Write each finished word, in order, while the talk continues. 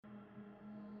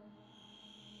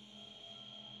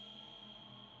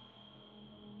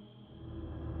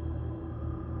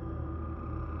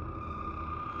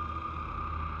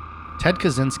Ted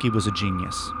Kaczynski was a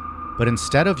genius, but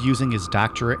instead of using his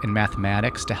doctorate in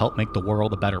mathematics to help make the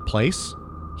world a better place,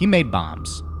 he made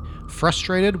bombs.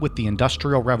 Frustrated with the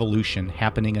Industrial Revolution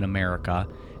happening in America,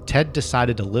 Ted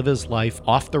decided to live his life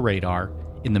off the radar,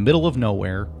 in the middle of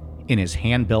nowhere, in his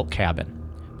hand-built cabin.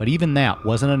 But even that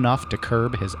wasn't enough to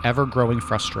curb his ever-growing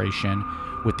frustration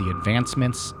with the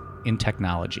advancements in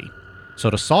technology.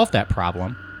 So to solve that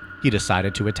problem, he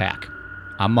decided to attack.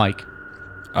 I'm Mike.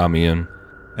 I'm Ian.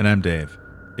 And I'm Dave.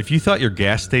 If you thought your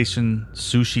gas station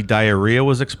sushi diarrhea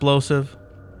was explosive,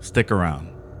 stick around.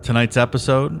 Tonight's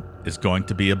episode is going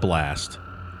to be a blast.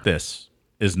 This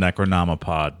is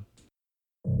Necronomipod.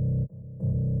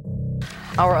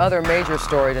 Our other major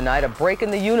story tonight, a break in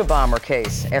the Unabomber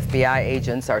case. FBI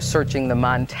agents are searching the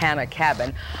Montana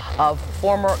cabin of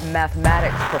former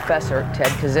mathematics professor Ted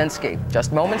Kaczynski.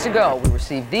 Just moments ago, we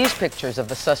received these pictures of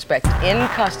the suspect in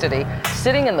custody,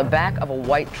 sitting in the back of a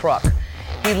white truck.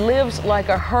 He lives like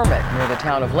a hermit near the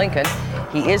town of Lincoln.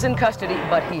 He is in custody,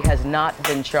 but he has not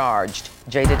been charged.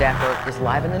 Jay DeDapper is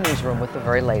live in the newsroom with the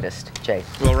very latest. Jay.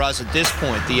 Well, Roz, at this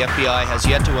point, the FBI has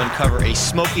yet to uncover a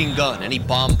smoking gun, any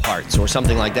bomb parts or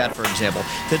something like that, for example,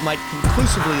 that might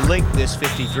conclusively link this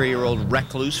 53-year-old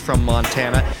recluse from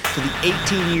Montana to the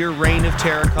 18-year reign of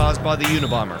terror caused by the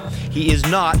Unabomber. He is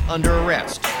not under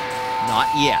arrest. Not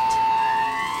yet.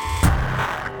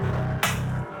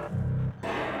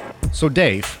 So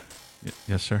Dave.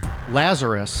 Yes, sir.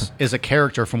 Lazarus is a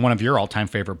character from one of your all-time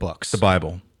favorite books. The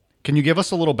Bible. Can you give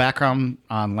us a little background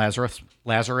on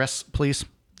Lazarus, please?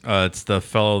 It's the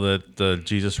fellow that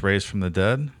Jesus raised from the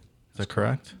dead. Is that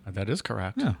correct? That is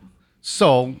correct. Yeah.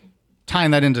 So,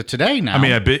 tying that into today now. I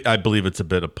mean, I believe it's a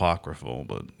bit apocryphal,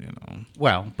 but, you know.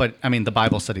 Well, but, I mean, the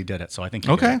Bible said he did it, so I think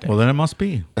he Okay, did it. well, then it must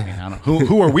be. I mean, I don't know.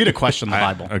 Who are we to question the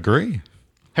Bible? I agree.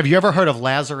 Have you ever heard of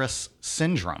Lazarus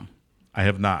syndrome? I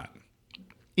have not.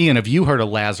 Ian, have you heard of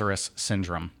Lazarus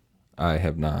syndrome? I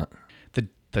have not.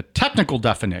 The technical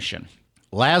definition,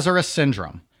 Lazarus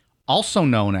syndrome, also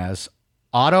known as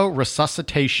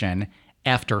autoresuscitation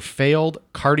after failed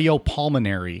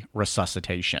cardiopulmonary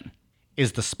resuscitation,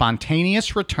 is the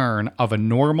spontaneous return of a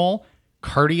normal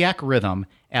cardiac rhythm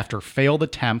after failed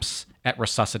attempts at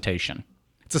resuscitation.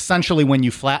 It's essentially when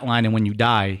you flatline and when you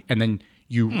die, and then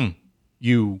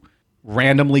you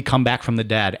randomly come back from the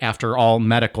dead after all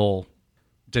medical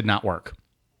did not work.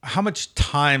 How much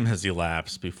time has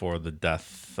elapsed before the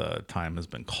death time has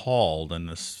been called and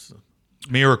this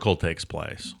miracle takes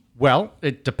place? Well,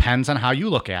 it depends on how you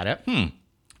look at it.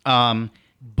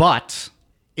 But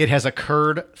it has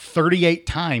occurred 38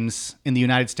 times in the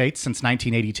United States since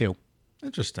 1982.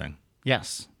 Interesting.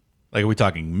 Yes. Like, are we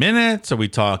talking minutes? Are we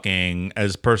talking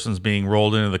as persons being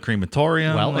rolled into the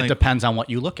crematorium? Well, it depends on what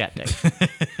you look at,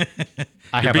 Dave.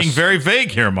 You're being very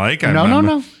vague here, Mike.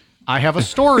 No. I have a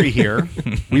story here.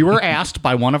 We were asked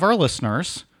by one of our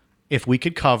listeners if we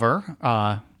could cover,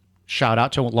 shout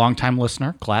out to a longtime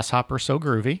listener, Glasshopper So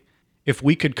Groovy, if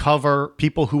we could cover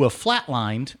people who have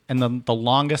flatlined and the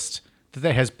longest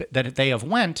that they have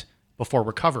went before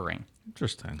recovering.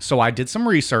 Interesting. So I did some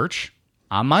research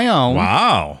on my own.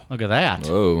 Wow. Look at that.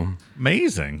 Oh.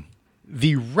 Amazing.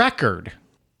 The record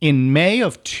in May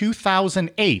of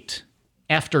 2008,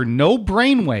 after no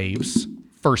brainwaves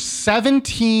for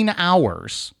 17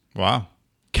 hours. Wow.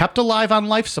 Kept alive on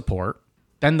life support.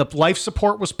 Then the life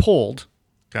support was pulled.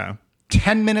 Okay.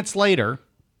 10 minutes later,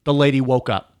 the lady woke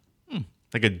up.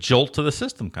 Like a jolt to the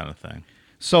system kind of thing.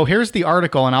 So here's the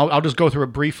article, and I'll just go through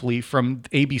it briefly from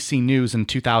ABC News in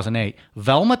 2008.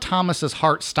 Velma Thomas's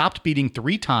heart stopped beating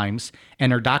 3 times,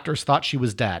 and her doctors thought she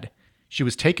was dead. She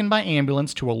was taken by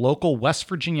ambulance to a local West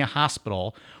Virginia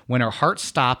hospital when her heart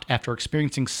stopped after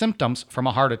experiencing symptoms from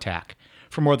a heart attack.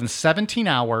 For more than 17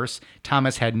 hours,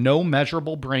 Thomas had no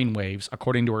measurable brain waves,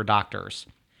 according to her doctors.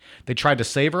 They tried to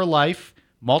save her life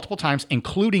multiple times,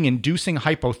 including inducing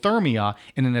hypothermia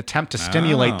in an attempt to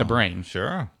stimulate the brain.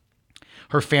 Sure.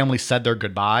 Her family said their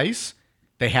goodbyes.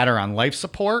 They had her on life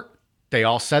support. They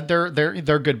all said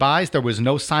their goodbyes. There was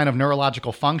no sign of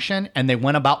neurological function, and they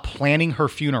went about planning her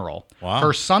funeral. Wow.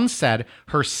 Her son said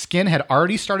her skin had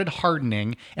already started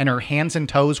hardening, and her hands and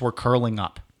toes were curling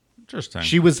up. Interesting.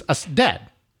 She was dead.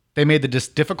 They made the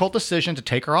difficult decision to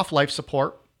take her off life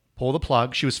support, pull the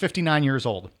plug. She was 59 years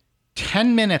old.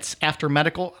 10 minutes after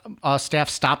medical staff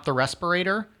stopped the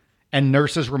respirator and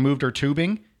nurses removed her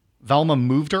tubing, Velma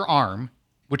moved her arm,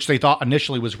 which they thought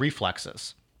initially was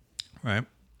reflexes. Right.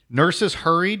 Nurses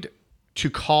hurried to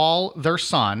call their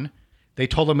son. They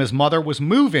told him his mother was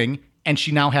moving and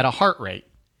she now had a heart rate.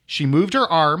 She moved her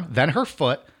arm, then her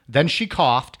foot, then she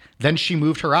coughed, then she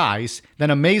moved her eyes,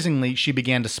 then amazingly she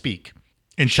began to speak.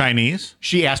 In Chinese?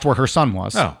 She asked where her son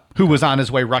was. Oh. who was on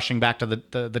his way rushing back to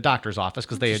the doctor's office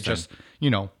because they had just,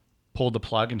 pulled the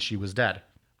plug and she was dead.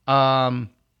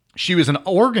 She was an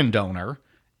organ donor,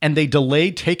 and they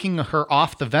delayed taking her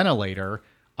off the ventilator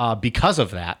because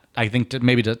of that. I think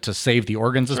to save the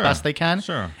organs as best they can.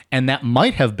 Sure. And that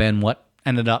might have been what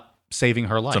ended up saving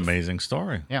her life. It's an amazing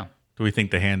story. Yeah. Do we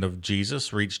think the hand of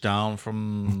Jesus reached down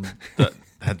from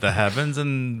the heavens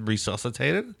and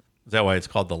resuscitated? Is that why it's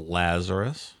called the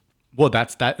Lazarus? Well,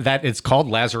 that it's called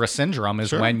Lazarus syndrome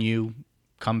is when you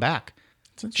come back.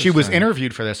 She was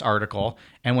interviewed for this article,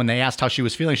 and when they asked how she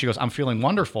was feeling, she goes, "I'm feeling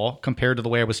wonderful compared to the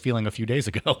way I was feeling a few days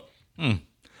ago."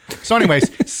 So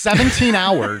anyways, 17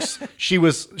 hours she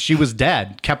was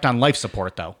dead, kept on life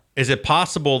support though. Is it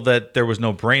possible that there was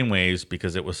no brainwaves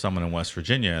because it was someone in West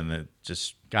Virginia and it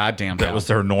just Goddamn, that was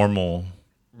their normal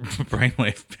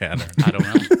brainwave pattern? I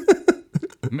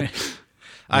don't know.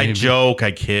 I joke,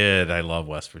 I kid. I love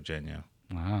West Virginia.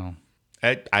 Wow.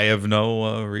 I have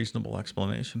no reasonable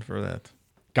explanation for that.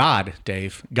 God,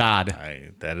 Dave. God.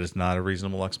 That is not a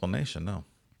reasonable explanation. No,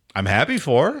 I'm happy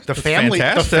for her. The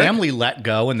family let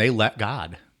go and they let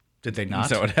God. Did they not?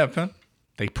 Is that what happened?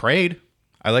 They prayed.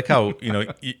 I like how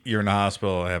you're in a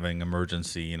hospital having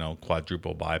emergency,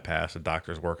 quadruple bypass. The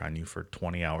doctors work on you for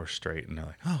 20 hours straight, and they're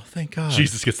like, "Oh, thank God."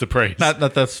 Jesus gets the praise. Not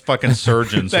that that's fucking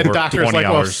surgeons. That who work doctor's 20 like,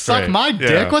 "Well, hours suck straight." my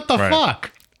dick. What the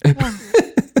fuck?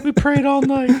 We prayed all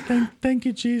night. Thank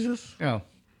you, Jesus. Yeah.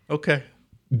 Okay.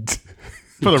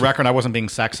 For the record, I wasn't being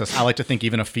sexist. I like to think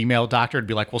even a female doctor would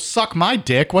be like, "Well, suck my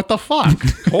dick. What the fuck?"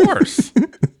 Of course.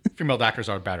 Female doctors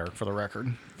are better, for the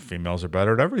record. Females are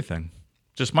better at everything.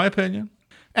 Just my opinion.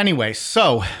 Anyway,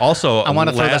 so Also, I want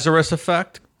to throw that. Lazarus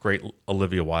Effect. Great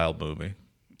Olivia Wilde movie.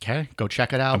 Okay, go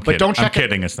check it out. I'm But kidding. don't check I'm it.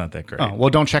 kidding. It's not that great. Oh, well,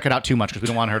 don't check it out too much because we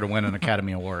don't want her to win an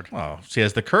Academy Award Oh, she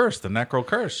has the curse, the necro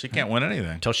curse. She can't win anything.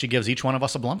 until she gives each one of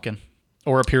us a Blumpkin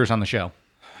or appears on the show.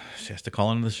 She has to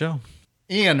call into the show.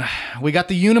 Ian, we got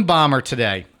the Unabomber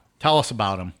today. Tell us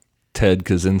about him. Ted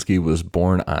Kaczynski was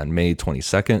born on May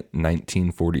 22nd,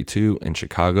 1942 in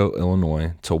Chicago,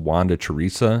 Illinois, to Wanda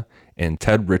Teresa and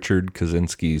Ted Richard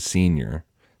Kaczynski Sr.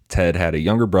 Ted had a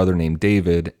younger brother named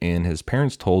David, and his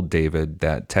parents told David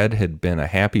that Ted had been a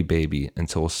happy baby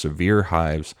until severe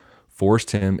hives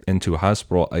forced him into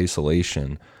hospital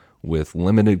isolation with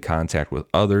limited contact with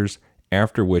others,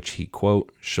 after which he,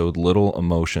 quote, showed little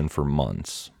emotion for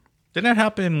months. Didn't that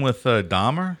happen with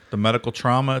Dahmer, the medical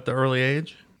trauma at the early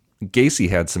age? Gacy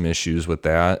had some issues with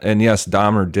that, and yes,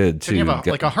 Dahmer did too. Did you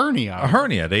have a hernia? A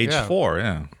hernia at age Yeah. 4,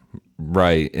 yeah.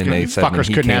 Right, and they said when Fuckers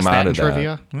he couldn't came ask out that in of that.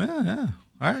 trivia. Yeah.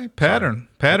 All right,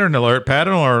 pattern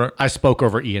alert. I spoke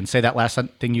over Ian. Say that last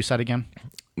thing you said again.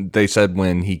 They said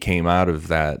when he came out of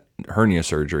that hernia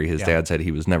surgery, his dad said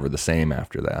he was never the same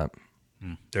after that.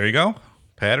 There you go.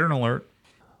 Pattern alert.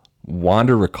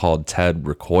 Wanda recalled Ted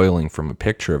recoiling from a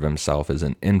picture of himself as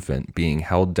an infant being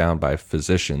held down by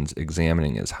physicians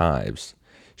examining his hives.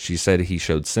 She said he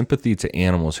showed sympathy to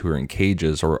animals who were in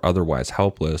cages or otherwise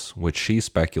helpless, which she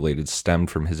speculated stemmed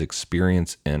from his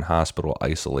experience in hospital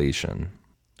isolation.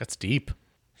 That's deep.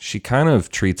 She kind of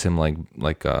treats him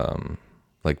like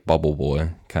Bubble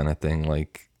Boy kind of thing,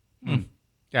 like Yeah,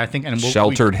 I think and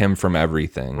sheltered him from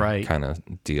everything, Right. kind of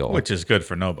deal. Which is good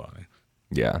for nobody.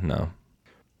 Yeah, no.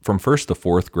 From 1st to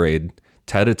 4th grade,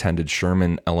 Ted attended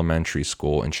Sherman Elementary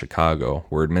School in Chicago,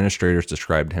 where administrators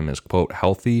described him as, quote,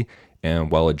 healthy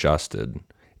and well-adjusted.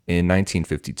 In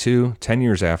 1952, 10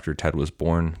 years after Ted was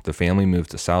born, the family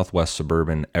moved to southwest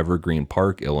suburban Evergreen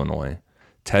Park, Illinois.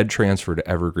 Ted transferred to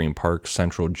Evergreen Park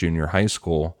Central Junior High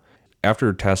School.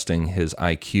 After testing his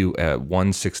IQ at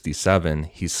 167,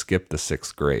 he skipped the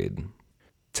 6th grade.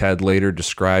 Ted later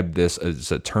described this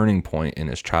as a turning point in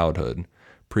his childhood.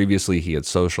 Previously, he had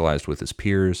socialized with his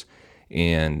peers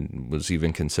and was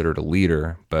even considered a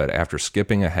leader, but after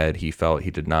skipping ahead, he felt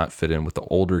he did not fit in with the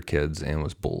older kids and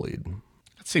was bullied.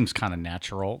 That seems kind of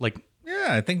natural. Like, Yeah,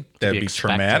 I think that'd be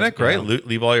expected, traumatic, yeah. right?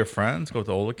 Leave all your friends, go with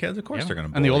the older kids. Of course they're going to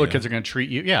bully and the older you. kids are going to treat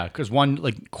you, because one,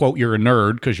 like, quote, you're a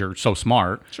nerd because you're so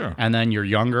smart. Sure. And then you're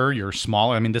younger, you're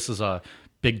smaller. I mean, this is a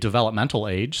big developmental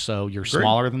age, so you're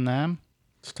smaller than them.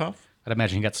 It's tough. I'd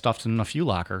imagine he got stuffed in a few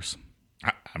lockers.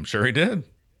 I'm sure he did.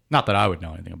 Not that I would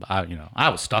know anything about. I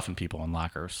was stuffing people in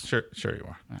lockers. Sure you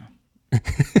are.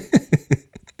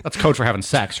 That's code for having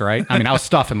sex, right? I mean, I was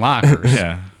stuffing lockers.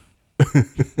 Yeah.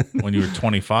 When you were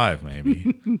 25,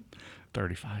 maybe.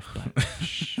 35, but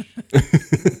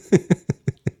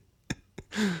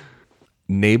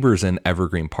Neighbors in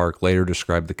Evergreen Park later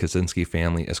described the Kaczynski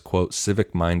family as, quote,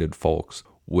 civic-minded folks,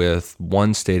 with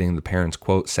one stating the parents,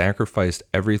 quote, sacrificed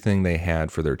everything they had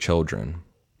for their children.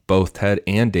 Both Ted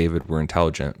and David were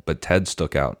intelligent, but Ted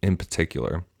stuck out in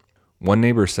particular. One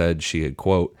neighbor said she had,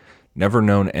 quote, never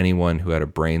known anyone who had a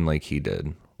brain like he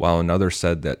did, while another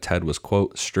said that Ted was,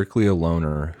 quote, strictly a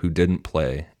loner who didn't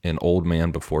play, an old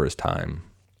man before his time.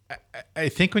 I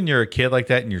think when you're a kid like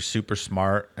that and you're super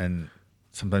smart, and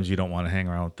sometimes you don't want to hang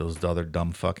around with those other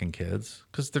dumb fucking kids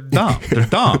because they're dumb. They're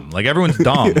dumb. Like everyone's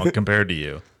dumb compared to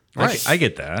you. Right. I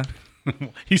get that.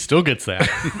 He still gets that.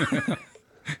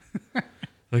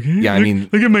 Like, Yeah, I mean-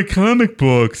 look at my comic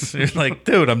books. You're like,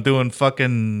 dude, I'm doing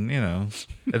fucking,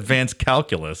 advanced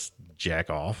calculus, jack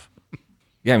off.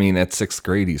 Yeah, I mean, at 6th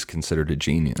grade, he's considered a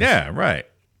genius. Yeah, right.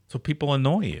 So people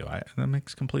annoy you. That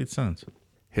makes complete sense.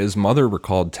 His mother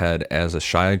recalled Ted as a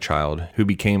shy child who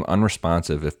became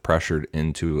unresponsive if pressured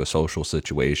into a social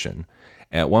situation.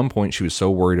 At one point, she was so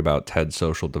worried about Ted's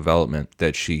social development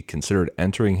that she considered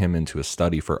entering him into a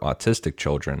study for autistic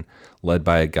children led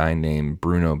by a guy named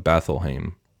Bruno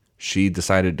Bettelheim. She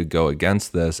decided to go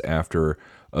against this after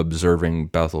observing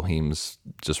Bettelheim's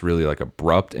just really like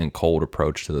abrupt and cold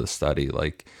approach to the study.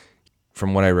 Like,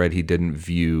 from what I read, he didn't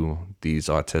view these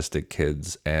autistic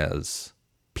kids as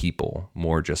people,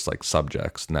 more just like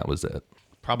subjects, and that was it.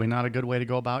 Probably not a good way to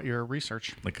go about your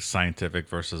research. Like a scientific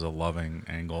versus a loving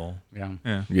angle. Yeah.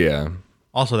 Yeah. Yeah.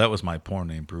 Also, that was my porn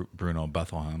name, Bruno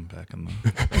Bettelheim, back in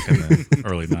the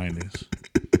early 90s.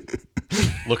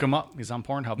 Look him up. He's on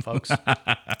Pornhub, folks.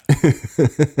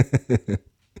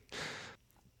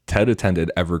 Ted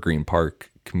attended Evergreen Park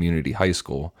Community High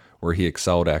School, where he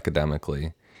excelled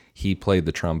academically. He played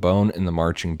the trombone in the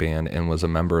marching band and was a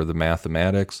member of the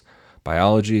mathematics,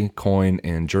 biology, coin,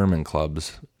 and German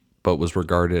clubs, but was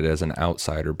regarded as an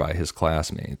outsider by his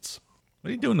classmates. What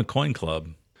do you do in the coin club?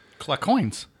 Collect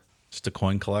coins. Just a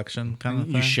coin collection kind of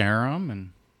thing? You share them,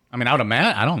 and I mean, out of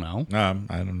Matt, I don't know.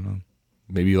 I don't know.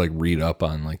 Maybe like read up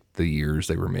on like the years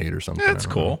they were made or something. That's I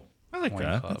don't know. cool. I like Coin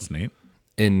that. club. That's neat.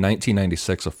 In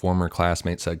 1996, a former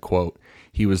classmate said, quote,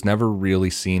 he was never really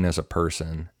seen as a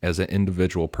person, as an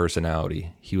individual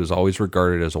personality. He was always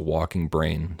regarded as a walking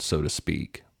brain, so to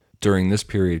speak. During this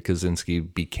period,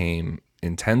 Kaczynski became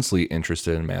intensely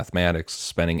interested in mathematics,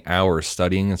 spending hours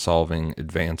studying and solving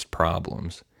advanced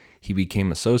problems. He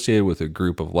became associated with a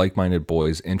group of like-minded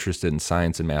boys interested in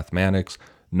science and mathematics,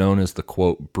 known as the,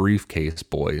 quote, briefcase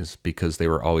boys, because they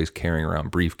were always carrying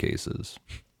around briefcases.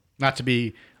 Not to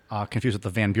be confused with the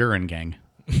Van Buren gang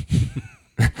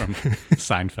from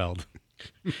Seinfeld.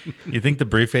 You think the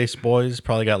Briefcase Boys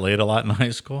probably got laid a lot in high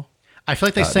school? I feel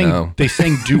like they no.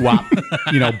 sang doo-wop,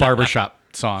 barbershop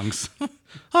songs.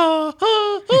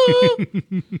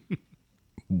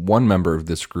 One member of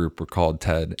this group recalled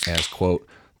Ted as, quote,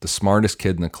 the smartest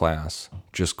kid in the class,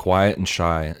 just quiet and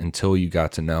shy until you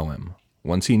got to know him.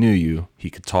 Once he knew you, he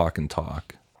could talk and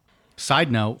talk.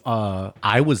 Side note,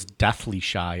 I was deathly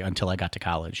shy until I got to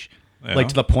college. Yeah. Like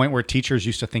to the point where teachers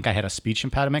used to think I had a speech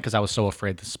impediment because I was so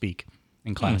afraid to speak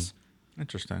in class.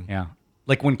 Interesting. Yeah.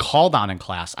 Like when called on in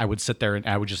class, I would sit there and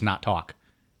I would just not talk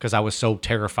because I was so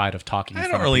terrified of talking in I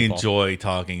front don't of really people. enjoy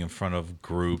talking in front of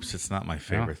groups. It's not my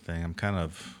favorite thing. I'm kind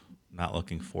of not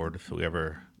looking forward if we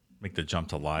ever make the jump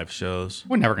to live shows.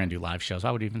 We're never going to do live shows.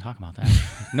 Why would we even talk about that?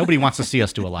 Nobody wants to see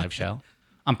us do a live show.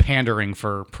 I'm pandering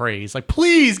for praise. Like,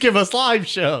 please give us live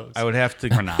shows. I would have to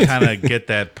not. kind of get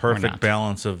that perfect not.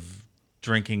 balance of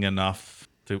drinking enough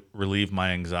to relieve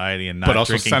my anxiety and But not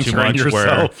also drinking too censoring much where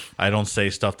yourself. I don't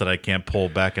say stuff that I can't pull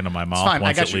back into my It's mouth fine. I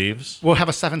once got it you. leaves. We'll have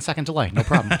a 7-second delay. No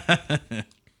problem.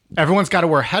 Everyone's got to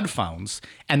wear headphones,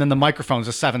 and then the microphone's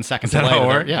a 7-second delay. That'll to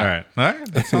work? their- Yeah. All right.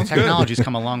 That sounds good. Technology's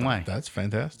come a long way. That's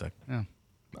fantastic.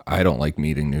 I don't like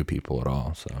meeting new people at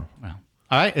all, so. Well,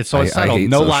 all right. It's so it's I settled. hate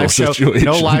No social live shows. No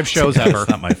situations. live shows ever. That's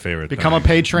not my favorite Become a thing.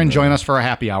 patron. Join us for a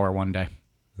happy hour one day.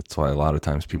 That's why a lot of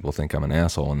times people think I'm an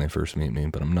asshole when they first meet me,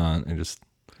 but I'm not. I just,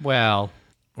 Well,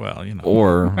 Well,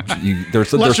 or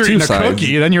there's unless you're two eating a sides.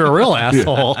 cookie, then you're a real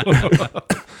asshole.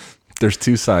 There's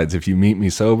two sides. If you meet me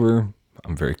sober,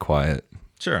 I'm very quiet,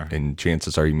 sure. and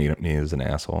chances are you meet me as an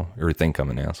asshole or think I'm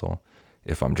an asshole.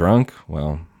 If I'm drunk,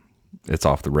 well, it's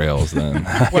off the rails then.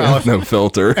 Well, Well, no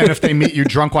filter. And if they meet you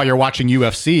drunk while you're watching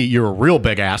UFC, you're a real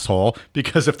big asshole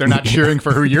because if they're not cheering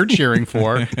for who you're cheering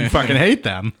for, you fucking hate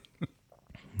them.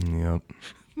 Yep.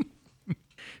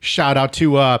 Shout out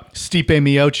to Stipe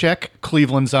Miocic,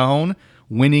 Cleveland's own,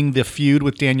 winning the feud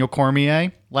with Daniel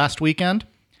Cormier last weekend.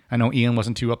 I know Ian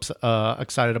wasn't too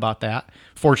excited about that.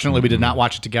 Fortunately, we did not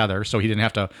watch it together, so he didn't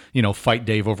have to, fight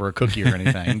Dave over a cookie or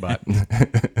anything. But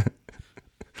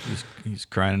He's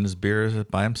crying his beers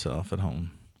by himself at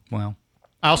home. well,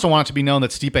 I also want it to be known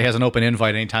that Stipe has an open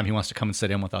invite anytime he wants to come and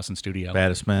sit in with us in studio.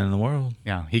 Baddest man in the world.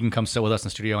 Yeah, he can come sit with us in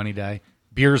studio any day.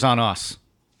 Beers on us,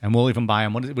 and we'll even buy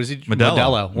him. What is he?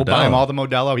 Modelo. We'll buy him all the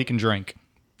Modelo he can drink.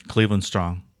 Cleveland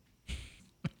strong.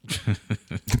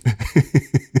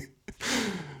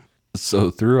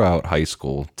 So throughout high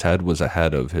school, Ted was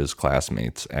ahead of his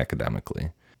classmates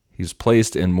academically. He was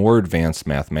placed in more advanced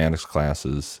mathematics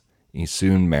classes. He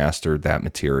soon mastered that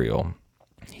material.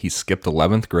 He skipped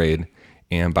 11th grade,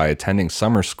 and by attending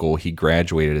summer school, he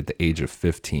graduated at the age of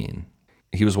 15.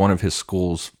 He was one of his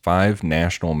school's 5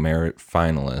 national merit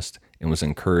finalists and was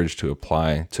encouraged to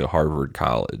apply to Harvard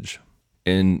College.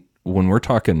 And when we're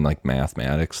talking like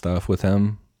mathematics stuff with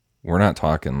him, we're not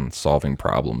talking solving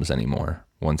problems anymore.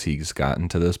 Once he's gotten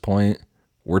to this point,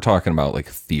 we're talking about like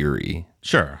theory.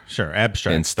 Sure.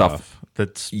 Abstract And stuff.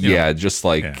 That's just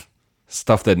like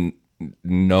stuff that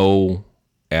no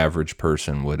average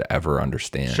person would ever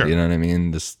understand. Sure. You know what I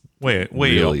mean? Just way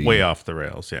off the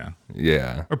rails. Yeah.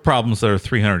 Yeah. Or problems that are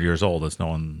 300 years old that no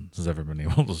one has ever been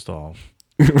able to solve.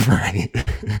 Right.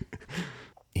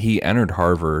 He entered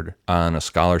Harvard on a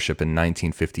scholarship in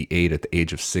 1958 at the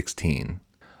age of 16.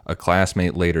 A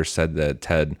classmate later said that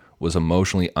Ted was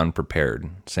emotionally unprepared,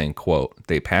 saying, quote,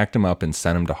 "They packed him up and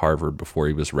sent him to Harvard before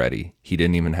he was ready. He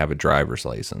didn't even have a driver's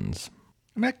license."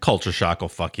 I mean, that culture shock will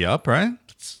fuck you up, right?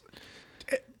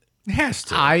 It has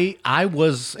to. I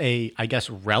was I guess,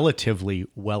 relatively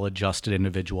well-adjusted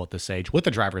individual at this age with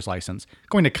a driver's license.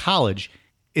 Going to college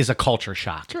is a culture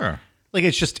shock. Sure. Like,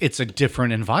 it's a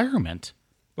different environment.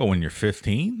 But when you're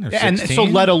 15 or 16? And so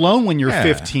let alone when you're Yeah,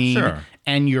 15 sure.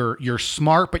 and you're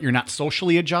smart, but you're not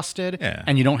socially adjusted, Yeah.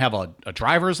 and you don't have a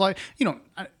driver's license. You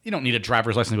don't need a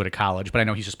driver's license to go to college, but I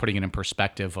know he's just putting it in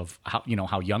perspective of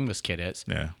how young this kid is.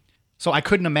 Yeah. So I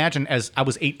couldn't imagine, as I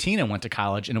was 18 and went to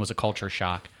college and it was a culture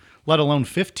shock, let alone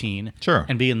 15 Sure.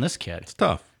 and being this kid. It's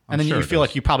tough. And then you feel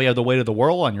like you probably have the weight of the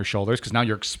world on your shoulders because now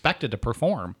you're expected to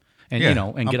perform and,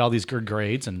 Yeah. and get all these good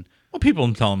grades. And Well, people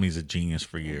have been telling me he's a genius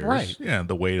for years. Right. Yeah,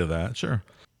 the weight of that, sure.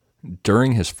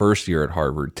 During his first year at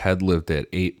Harvard, Ted lived at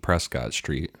 8 Prescott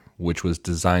Street, which was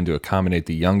designed to accommodate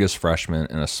the youngest freshman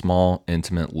in a small,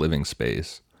 intimate living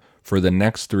space. For the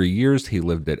next 3 years, he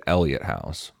lived at Elliott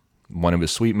House. One of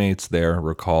his suite mates there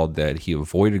recalled that he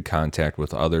avoided contact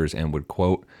with others and would,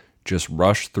 quote, "just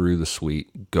rush through the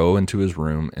suite, go into his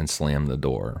room, and slam the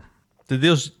door." Did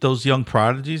those young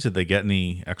prodigies, did they get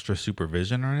any extra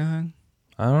supervision or anything?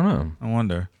 I don't know. I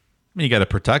wonder. I mean, you got to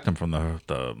protect them from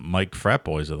the Mike frat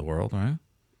boys of the world, right?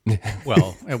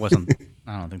 well, it wasn't.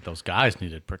 I don't think those guys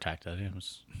needed protected. It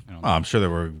was Oh, I'm sure there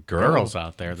were girls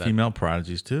out there that female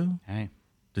prodigies too. Hey.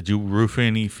 Did you roof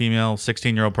any female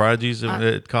 16-year-old prodigies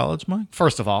at college, Mike?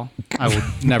 First of all, I would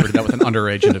never do that with an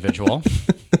underage individual.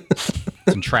 It's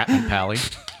entrapment, Pally.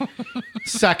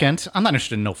 Second, I'm not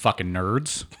interested in no fucking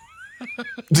nerds.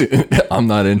 I'm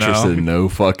not interested in no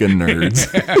fucking nerds.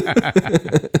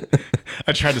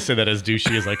 I tried to say that as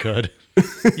douchey as I could.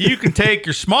 You can take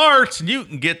your smarts and you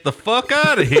can get the fuck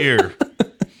out of here.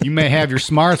 You may have your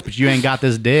smarts, but you ain't got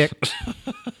this dick.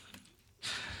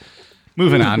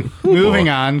 Moving on. Moving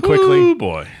on quickly. Oh,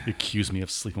 boy. You accuse me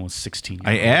of sleeping with 16-year-olds.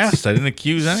 I asked. I didn't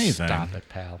accuse anything. Stop it,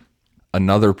 pal.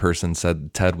 Another person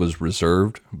said Ted was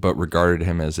reserved, but regarded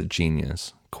him as a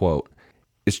genius. Quote,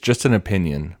 "It's just an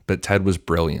opinion, but Ted was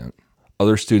brilliant."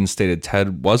 Other students stated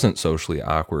Ted wasn't socially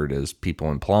awkward, as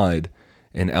people implied.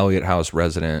 An Elliott House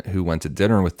resident who went to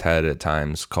dinner with Ted at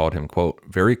times called him, quote,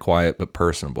 "very quiet but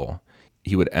personable.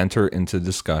 He would enter into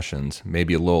discussions,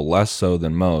 maybe a little less so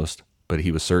than most, but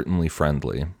he was certainly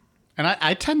friendly." And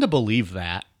I tend to believe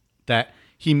that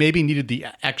he maybe needed the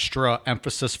extra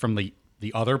emphasis from the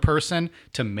other person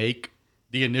to make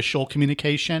the initial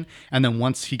communication. And then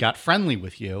once he got friendly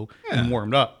with you and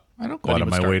warmed up, I don't go then out he of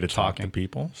would my start way to talk to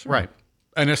people. Sure. Right.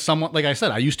 And as someone, like I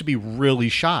said, I used to be really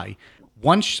shy.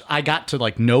 Once I got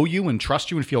to know you and trust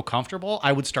you and feel comfortable,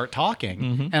 I would start talking.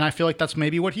 Mm-hmm. And I feel like that's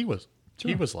maybe what he was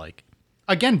like.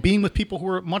 Again, being with people who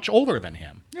were much older than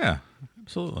him. Yeah,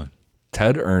 absolutely.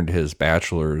 Ted earned his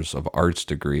Bachelor's of Arts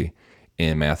degree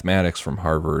in mathematics from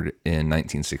Harvard in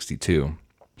 1962.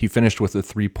 He finished with a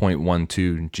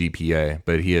 3.12 GPA,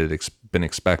 but he had been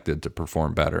expected to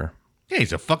perform better. Yeah,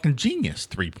 he's a fucking genius.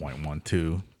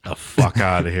 3.12. The fuck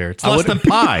out of here. It's less than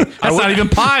pi. That's not even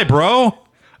pi, bro.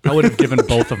 I would have given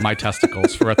both of my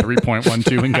testicles for a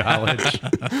 3.12 in college.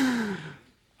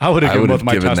 I would have given both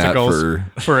my testicles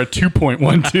for a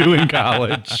 2.12 in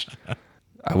college.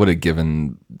 I would have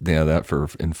given that for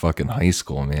in fucking high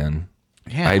school, man.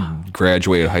 Yeah. I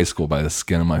graduated high school by the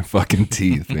skin of my fucking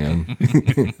teeth, man.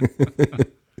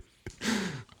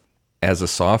 As a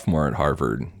sophomore at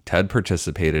Harvard, Ted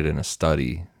participated in a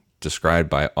study described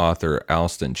by author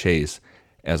Alston Chase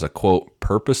as a, quote,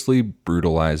 "purposely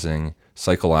brutalizing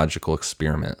psychological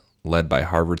experiment led by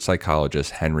Harvard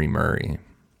psychologist Henry Murray."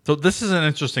 So this is an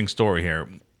interesting story here.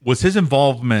 Was his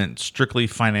involvement strictly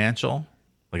financial?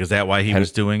 Like, is that why he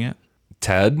was doing it?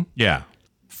 Ted, Yeah.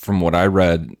 from what I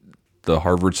read, the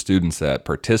Harvard students that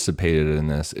participated in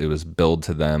this, it was billed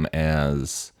to them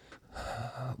as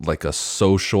like a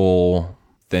social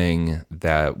thing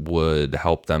that would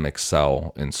help them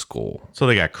excel in school. So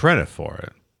they got credit for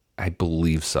it. I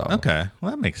believe so. Okay.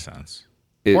 Well, that makes sense.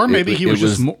 Or maybe he was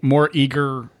just more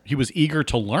eager. He was eager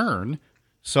to learn,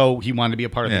 so he wanted to be a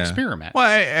part of the experiment.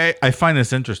 Well, I find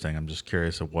this interesting. I'm just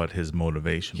curious of what his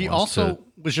motivation was. He also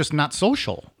was just not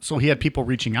social. So he had people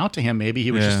reaching out to him. Maybe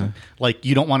he was just like,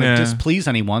 you don't want to displease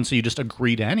anyone, so you just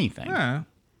agree to anything. Yeah.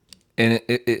 And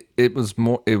it was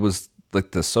more, it was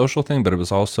like the social thing, but it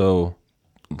was also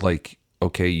like,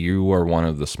 okay, you are one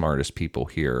of the smartest people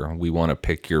here. We want to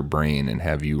pick your brain and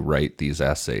have you write these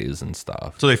essays and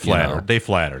stuff. So they flattered. They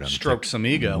flattered him. Stroke some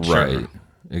ego. Right. Sure.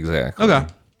 Exactly. Okay.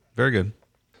 Very good.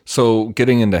 So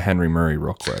getting into Henry Murray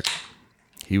real quick.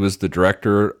 He was the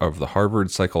director of the Harvard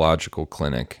Psychological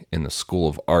Clinic in the School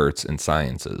of Arts and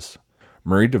Sciences.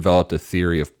 Murray developed a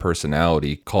theory of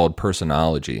personality called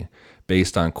personology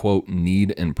based on, quote,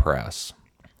 need and press.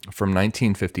 From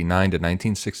 1959 to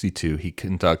 1962, he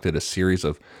conducted a series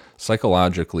of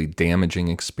psychologically damaging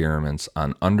experiments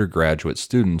on undergraduate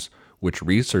students, which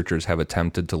researchers have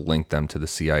attempted to link them to the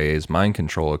CIA's mind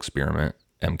control experiment,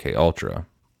 MK-Ultra.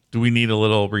 Do we need a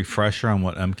little refresher on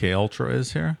what MK Ultra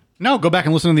is here? No, go back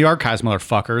and listen to the archives,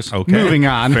 motherfuckers. Okay. Moving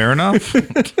on. Fair enough.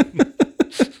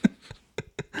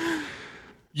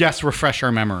 Yes, refresh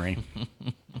our memory.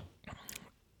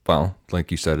 Well,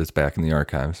 like you said, it's back in the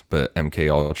archives, but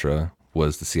MK-Ultra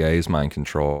was the CIA's mind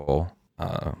control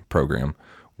program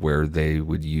where they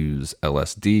would use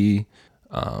LSD,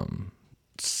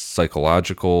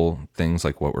 psychological things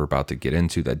like what we're about to get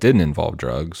into that didn't involve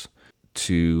drugs,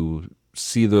 to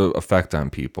see the effect on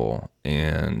people.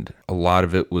 And a lot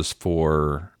of it was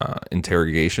for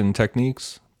interrogation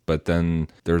techniques, but then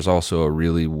there's also a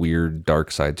really weird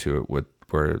dark side to it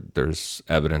where there's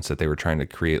evidence that they were trying to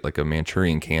create like a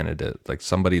Manchurian candidate, like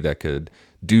somebody that could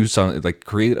do something, like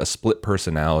create a split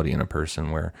personality in a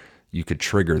person where you could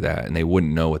trigger that and they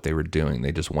wouldn't know what they were doing.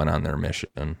 They just went on their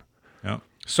mission. Yeah.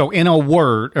 So in a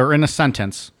word or in a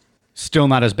sentence, still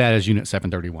not as bad as Unit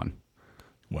 731.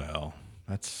 Well,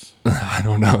 that's I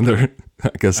don't know. I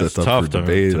guess that's up tough for to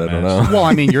debate. I don't match. know. Well,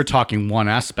 I mean, you're talking one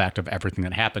aspect of everything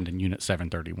that happened in Unit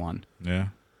 731. yeah.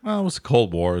 Well, it was the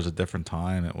Cold War. It was a different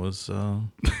time. It was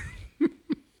And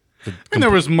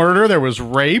there was murder, there was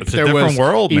rape, It's a there different was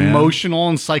world, man. emotional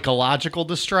and psychological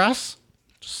distress.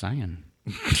 Just saying.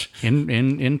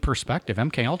 in perspective,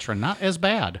 MK Ultra not as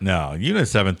bad. no. Unit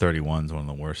 731 is one of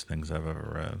the worst things I've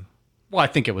ever read. Well, I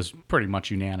think it was pretty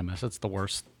much unanimous. It's the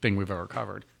worst thing we've ever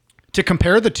covered. To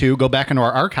compare the two, go back into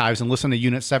our archives and listen to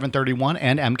Unit 731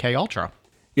 and MK Ultra.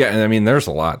 Yeah, and I mean, there's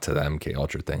a lot to the MK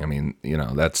Ultra thing. I mean,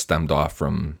 that stemmed off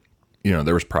from,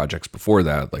 there was projects before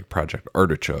that, like Project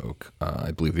Artichoke.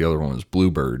 I believe the other one was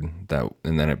Bluebird,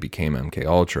 and then it became MK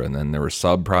Ultra, and then there were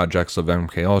sub projects of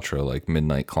MK Ultra, like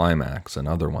Midnight Climax and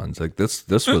other ones. Like this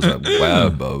was a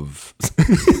web of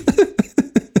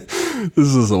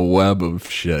this is a web of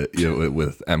shit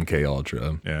with MK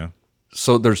Ultra. Yeah.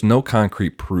 So there's no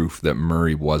concrete proof that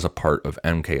Murray was a part of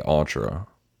MK Ultra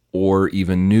or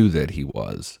even knew that he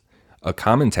was. A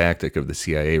common tactic of the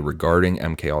CIA regarding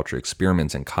MK Ultra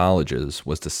experiments in colleges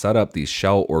was to set up these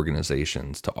shell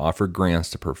organizations to offer grants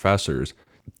to professors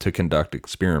to conduct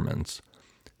experiments.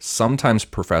 Sometimes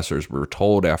professors were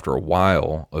told after a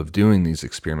while of doing these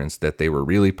experiments that they were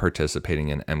really participating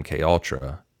in MK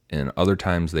Ultra, and other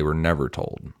times they were never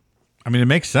told. I mean, it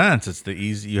makes sense. It's the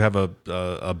easy. You have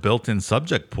a built-in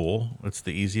subject pool. It's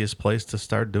the easiest place to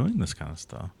start doing this kind of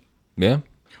stuff. Yeah.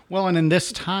 Well, and in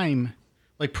this time,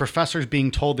 like professors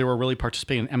being told they were really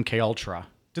participating in MK Ultra,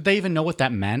 did they even know what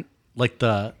that meant? Like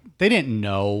they didn't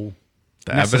know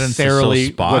The evidence is so necessarily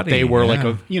spotty. what they were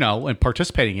yeah. and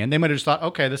participating in. They might have just thought,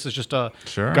 okay, this is just a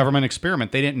Sure. government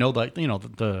experiment. They didn't know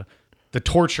the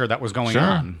torture that was going Sure.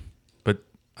 on. But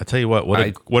I tell you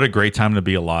what a great time to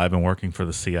be alive and working for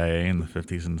the CIA in the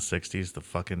 50s and the 60s. The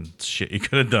fucking shit you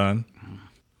could have done.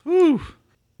 Whew.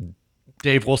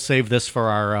 Dave, we'll save this for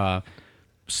our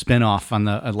spin-off on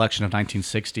the election of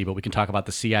 1960, but we can talk about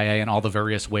the CIA and all the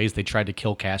various ways they tried to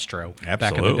kill Castro back in the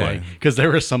Absolutely. day. Because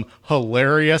there were some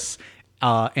hilarious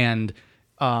and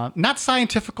not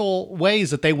scientifical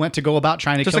ways that they went to go about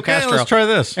trying to Just kill like, hey, Castro. let's try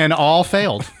this. And all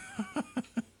failed.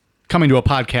 Coming to a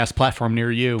podcast platform near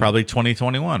you. Probably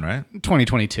 2021, right?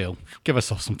 2022. Give us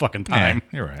some fucking time.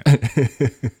 Yeah, you're right.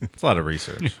 It's a lot of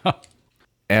research.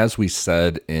 As we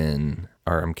said in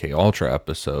our MK Ultra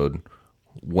episode,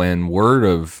 when word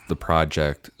of the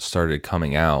project started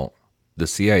coming out, the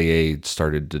CIA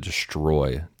started to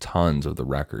destroy tons of the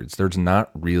records. There's not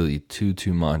really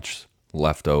too much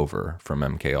left over from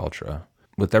MK Ultra.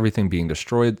 With everything being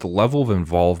destroyed, the level of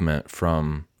involvement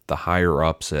from the higher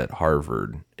ups at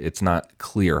Harvard, it's not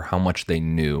clear how much they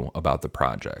knew about the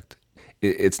project.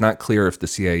 It's not clear if the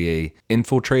CIA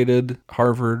infiltrated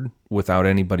Harvard without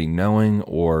anybody knowing,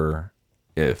 or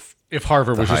if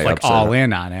Harvard was just like all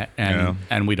in on it,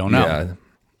 and we don't know. Yeah,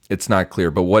 it's not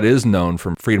clear. But what is known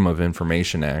from Freedom of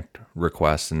Information Act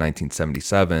requests in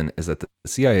 1977 is that the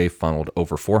CIA funneled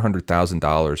over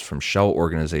 $400,000 from shell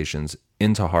organizations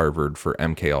into Harvard for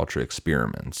MKUltra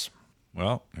experiments.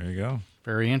 Well, there you go.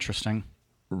 Very interesting.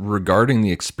 Regarding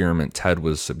the experiment Ted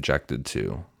was subjected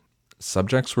to,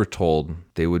 subjects were told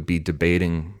they would be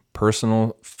debating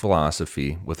personal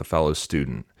philosophy with a fellow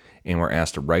student and were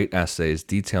asked to write essays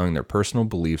detailing their personal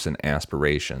beliefs and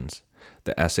aspirations.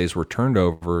 The essays were turned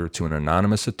over to an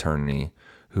anonymous attorney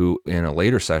who, in a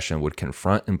later session, would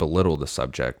confront and belittle the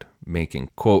subject,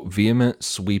 making, quote, vehement,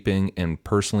 sweeping, and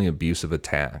personally abusive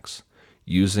attacks,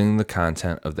 using the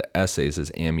content of the essays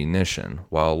as ammunition,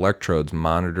 while electrodes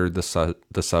monitored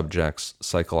the subject's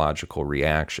psychological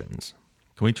reactions.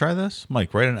 Can we try this?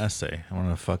 Mike, write an essay. I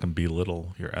want to fucking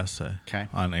belittle your essay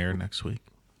on air next week.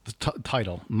 The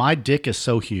title, My Dick is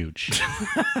So Huge.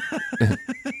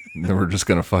 Then we're just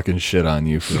going to fucking shit on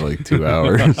you for like 2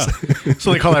 hours.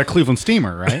 So they call that a Cleveland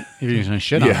steamer, right? If you're going to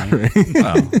shit on me. Right.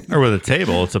 Well, or with a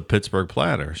table, it's a Pittsburgh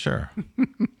platter, sure.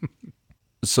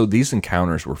 So these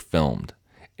encounters were filmed,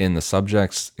 and the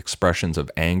subject's expressions of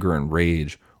anger and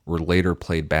rage were later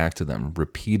played back to them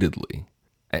repeatedly.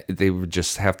 They would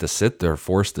just have to sit there,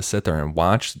 forced to sit there and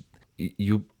watch.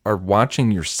 You are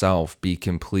watching yourself be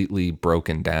completely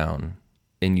broken down,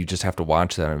 and you just have to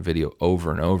watch that on video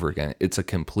over and over again. It's a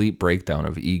complete breakdown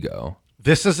of ego.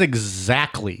 This is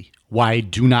exactly why I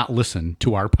do not listen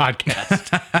to our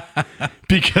podcast,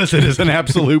 because it is an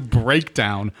absolute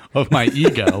breakdown of my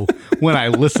ego when I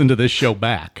listen to this show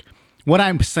back. What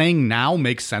I'm saying now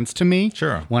makes sense to me.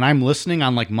 Sure. When I'm listening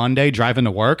on like Monday driving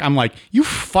to work, I'm like, you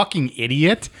fucking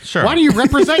idiot. Sure. Why do you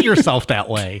represent yourself that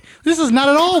way? This is not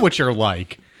at all what you're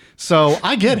like. So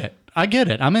I get it.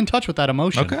 I'm in touch with that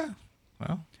emotion. Okay.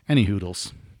 Well, Any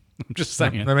hoodles. I'm just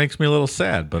saying. that makes me a little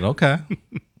sad, but okay.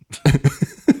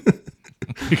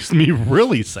 Makes me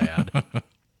really sad.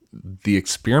 The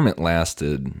experiment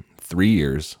lasted 3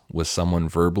 years with someone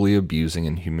verbally abusing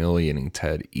and humiliating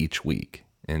Ted each week.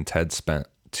 And Ted spent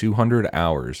 200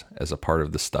 hours as a part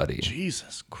of the study.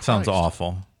 Jesus Christ. Sounds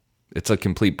awful. It's a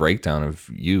complete breakdown of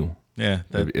you, Yeah.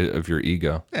 of your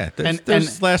ego. Yeah, And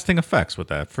there's lasting effects with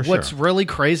that, for What's sure. really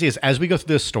crazy is as we go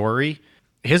through this story,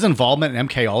 his involvement in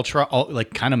MK Ultra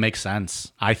like kind of makes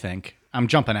sense, I think. I'm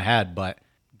jumping ahead, but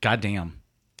goddamn.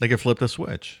 They could flip the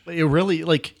switch. It really,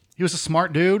 like, he was a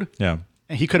smart dude, Yeah.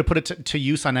 and he could have put it to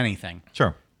use on anything.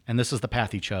 Sure. And this is the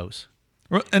path he chose.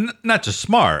 Well, and not just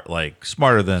smart, like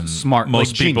smarter than most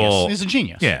like people. genius. He's a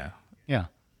genius. Yeah. Yeah.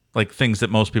 Like things that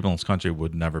most people in this country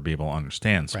would never be able to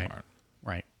understand smart.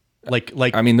 Right. Like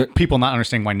I mean, people not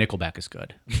understanding why Nickelback is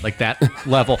good. Like that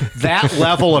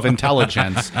level of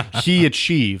intelligence he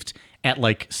achieved at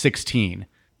like 16.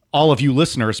 All of you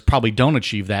listeners probably don't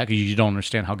achieve that because you don't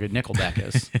understand how good Nickelback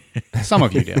is. Some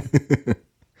of you do.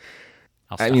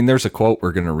 I mean, there's a quote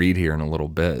we're going to read here in a little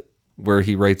bit where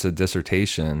he writes a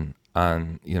dissertation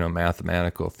on,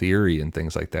 mathematical theory and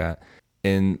things like that.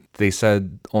 And they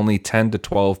said only 10 to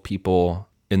 12 people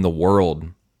in the world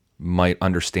might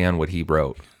understand what he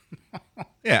wrote.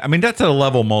 Yeah, I mean that's at a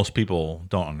level most people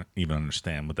don't even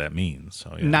understand what that means.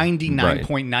 So yeah.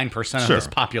 99.9% of this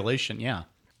population, yeah.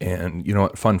 And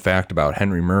fun fact about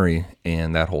Henry Murray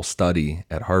and that whole study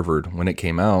at Harvard, when it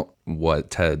came out, what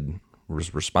Ted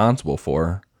was responsible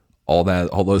for, all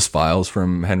those files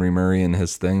from Henry Murray and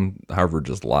his thing, Harvard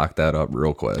just locked that up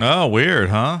real quick. Oh, weird,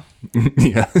 huh?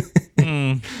 Yeah.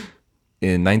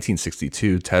 In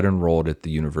 1962, Ted enrolled at the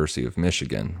University of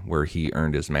Michigan, where he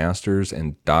earned his master's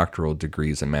and doctoral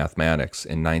degrees in mathematics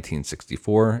in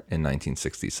 1964 and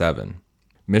 1967.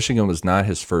 Michigan was not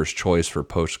his first choice for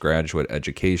postgraduate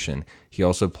education. He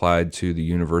also applied to the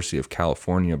University of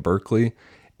California, Berkeley,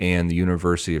 and the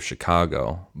University of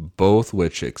Chicago, both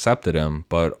which accepted him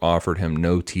but offered him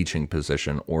no teaching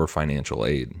position or financial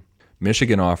aid.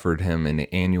 Michigan offered him an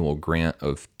annual grant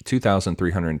of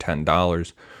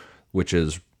 $2,310, which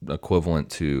is equivalent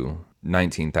to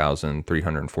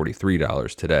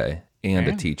 $19,343 today, and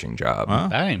a teaching job. Wow.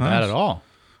 That ain't bad at all.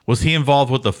 Was he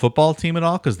involved with the football team at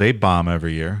all? Because they bomb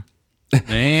every year. Damn.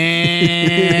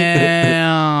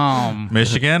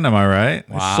 Michigan, am I right?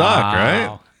 They suck,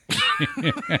 right?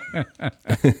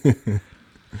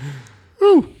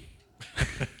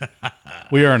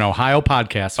 We are an Ohio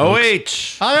podcast.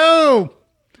 Folks. OH. Ohio.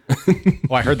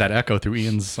 Oh, I heard that echo through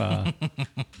Ian's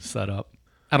setup.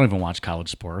 I don't even watch college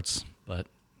sports, but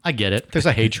I get it. There's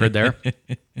a hatred there.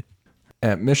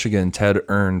 At Michigan, Ted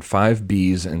earned 5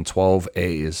 B's and 12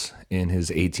 A's in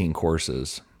his 18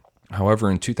 courses. However,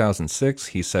 in 2006,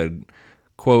 he said,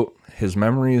 quote, his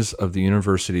memories of the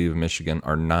University of Michigan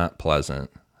are not pleasant.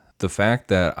 The fact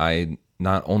that I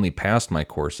not only passed my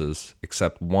courses,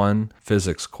 except one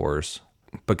physics course,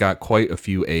 but got quite a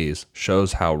few A's,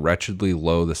 shows how wretchedly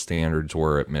low the standards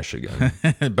were at Michigan.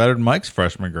 Better than Mike's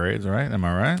freshman grades, right? Am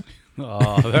I right?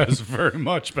 Oh, that's very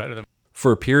much better than.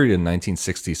 For a period in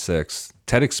 1966,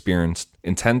 Ted experienced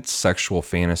intense sexual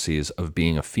fantasies of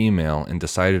being a female and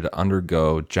decided to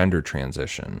undergo gender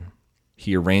transition.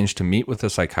 He arranged to meet with a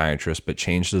psychiatrist but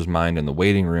changed his mind in the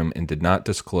waiting room and did not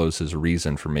disclose his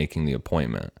reason for making the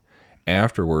appointment.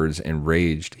 Afterwards,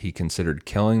 enraged, he considered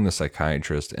killing the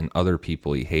psychiatrist and other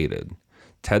people he hated.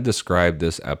 Ted described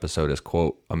this episode as,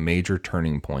 quote, a major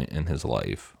turning point in his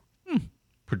life.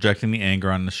 Projecting the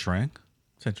anger on the shrink.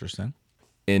 It's interesting.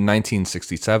 In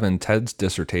 1967, Ted's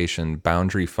dissertation,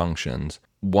 Boundary Functions,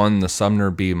 won the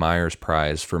Sumner B. Myers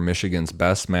Prize for Michigan's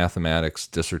Best Mathematics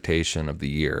Dissertation of the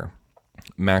Year.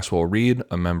 Maxwell Reed,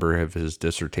 a member of his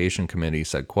dissertation committee,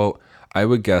 said, quote, I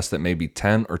would guess that maybe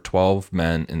 10 or 12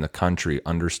 men in the country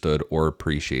understood or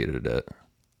appreciated it.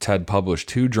 Ted published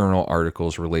 2 journal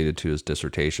articles related to his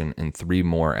dissertation and 3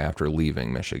 more after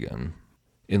leaving Michigan.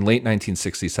 In late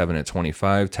 1967, at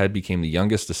 25, Ted became the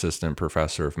youngest assistant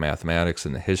professor of mathematics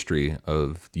in the history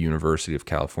of the University of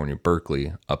California,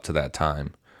 Berkeley, up to that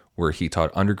time, where he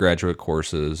taught undergraduate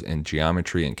courses in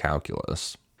geometry and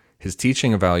calculus. His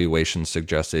teaching evaluations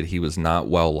suggested he was not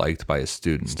well liked by his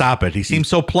students. Stop it. He seems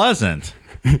so pleasant.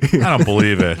 I don't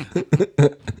believe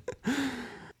it.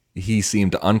 He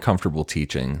seemed uncomfortable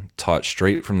teaching, taught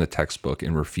straight from the textbook,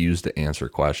 and refused to answer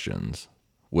questions.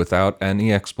 Without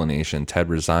any explanation, Ted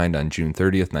resigned on June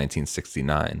 30th,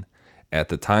 1969. At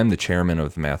the time, the chairman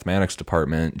of the mathematics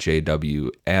department,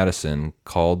 J.W. Addison,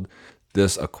 called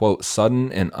this a, quote,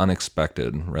 sudden and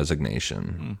unexpected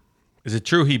resignation. Is it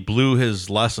true he blew his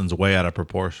lessons way out of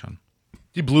proportion?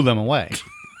 He blew them away.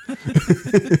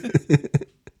 It's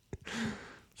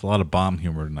a lot of bomb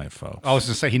humor tonight, folks. I was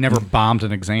going to say he never bombed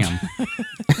an exam.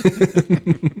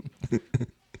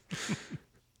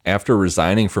 After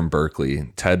resigning from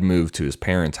Berkeley, Ted moved to his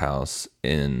parents' house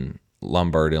in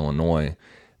Lombard, Illinois.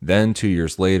 Then 2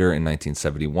 years later, in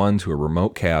 1971, to a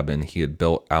remote cabin he had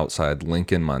built outside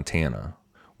Lincoln, Montana,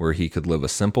 where he could live a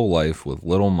simple life with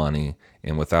little money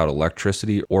and without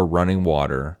electricity or running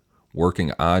water,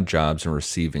 working odd jobs and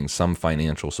receiving some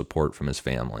financial support from his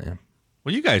family.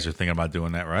 Well, you guys are thinking about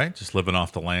doing that, right? Just living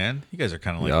off the land? You guys are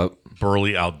kind of like Yep.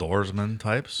 burly outdoorsman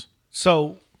types.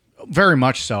 So, very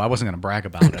much so. I wasn't going to brag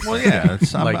about it. Well, yeah.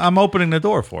 I'm opening the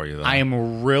door for you, though. I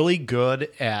am really good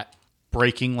at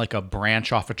breaking like a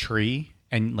branch off a tree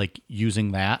and like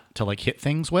using that to like hit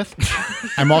things with.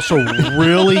 I'm also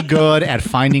really good at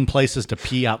finding places to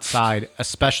pee outside,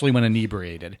 especially when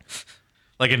inebriated.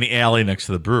 Like in the alley next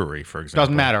to the brewery, for example.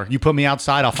 Doesn't matter. You put me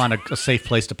outside, I'll find a safe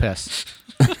place to piss.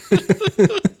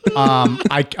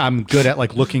 I'm good at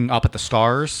like looking up at the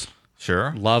stars.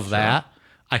 Sure. Love that.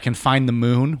 I can find the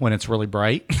moon when it's really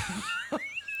bright.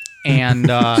 And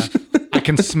I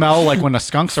can smell like when a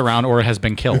skunk's around or it has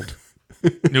been killed.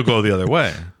 You'll go the other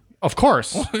way. Of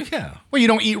course. Yeah. Well, you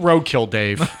don't eat roadkill,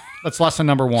 Dave. That's lesson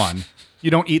number 1. You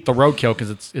don't eat the roadkill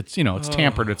because it's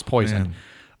tampered, it's poisoned.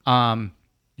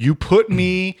 You put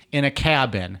me in a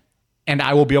cabin, and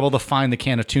I will be able to find the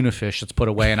can of tuna fish that's put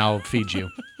away, and I'll feed you.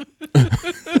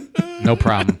 No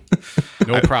problem.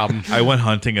 No problem. I went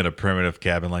hunting at a primitive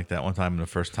cabin like that one time, and the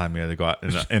first time we had to go out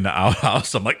in the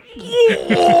outhouse, I'm like,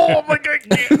 whoa, I'm like, I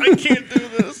can't do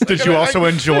this. Did you also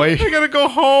enjoy? I gotta go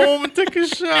home and take a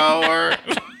shower.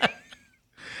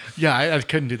 Yeah, I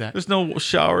couldn't do that. There's no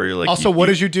shower. You're like, Also, what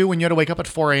did you do when you had to wake up at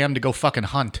 4 a.m. to go fucking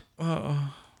hunt?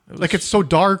 It's so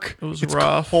dark. It was it's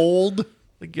rough. Cold.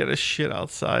 Like, get a shit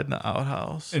outside in the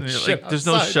outhouse. And you're shit like, there's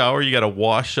no outside. shower. You got to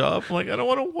wash up. I'm like, I don't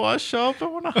want to wash up. I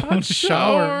want a hot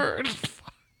shower.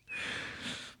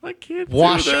 I can't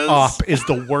Wash do this. up is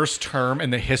the worst term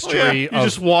in the history You of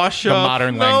just wash the up.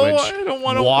 modern No, language. I don't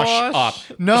want to wash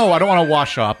wash up. No, I don't want to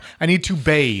wash up. I need to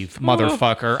bathe,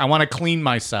 motherfucker. I want to clean Oh,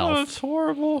 myself. it's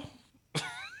horrible.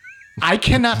 I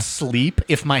cannot sleep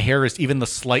if my hair is even the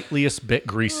slightest bit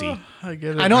greasy. I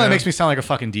get it. I know that man. makes me sound like a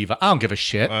fucking diva. I don't give a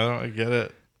shit. I get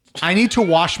it. I need to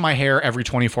wash my hair every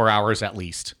 24 hours at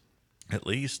least. At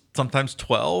least sometimes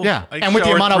 12. Yeah, I and with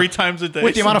the shower amount of 3 times a day.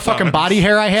 with the amount of fucking sometimes. body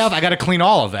hair I have, I got to clean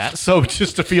all of that. So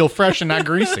just to feel fresh and not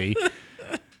greasy.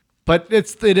 But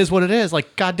it is what it is.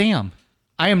 Like, goddamn,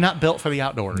 I am not built for the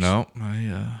outdoors. No,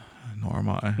 nor am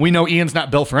I. We know Ian's not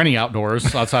built for any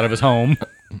outdoors outside of his home.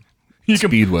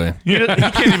 Speedway. He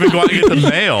can't even go out and get the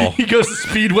mail. He goes to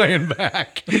Speedway and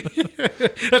back. He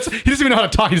doesn't even know how to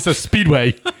talk. He just says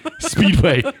Speedway.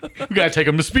 Speedway. We got to take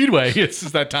him to Speedway. It's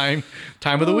just that time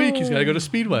of the week. He's got to go to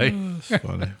Speedway. That's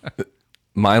funny.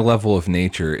 My level of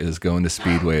nature is going to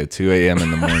Speedway at 2 a.m.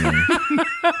 in the morning.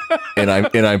 and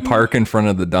I park in front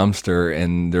of the dumpster,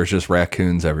 and there's just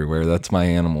raccoons everywhere. That's my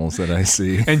animals that I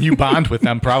see. And you bond with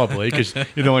them probably because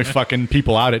you're the only fucking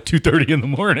people out at 2:30 in the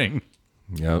morning.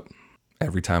 Yep.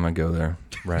 Every time I go there,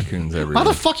 raccoons everywhere. How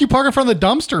the fuck you park in front of the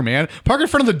dumpster, man? Park in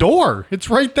front of the door.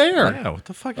 It's right there. Yeah, what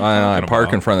the fuck? Are you I talking park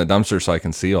about? in front of the dumpster so I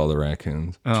can see all the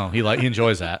raccoons. Oh, he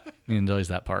enjoys that. He enjoys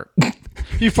that part.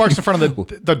 He parks in front of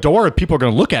the door. People are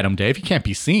going to look at him, Dave. He can't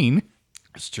be seen.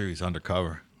 It's true. He's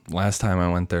undercover. Last time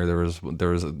I went there, there was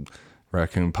a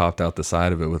raccoon popped out the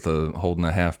side of it with holding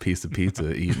a half piece of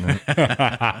pizza, eating it.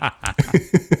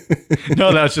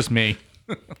 No, that's just me.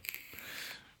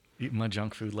 Eating my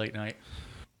junk food late night.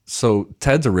 So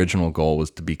Ted's original goal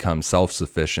was to become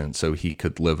self-sufficient so he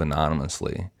could live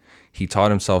anonymously. He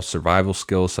taught himself survival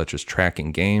skills such as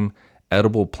tracking game,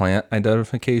 edible plant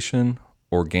identification,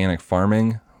 organic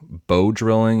farming, bow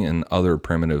drilling, and other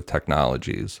primitive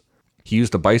technologies. He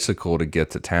used a bicycle to get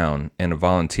to town, and a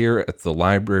volunteer at the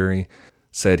library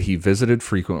said he visited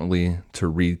frequently to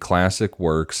read classic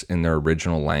works in their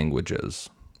original languages.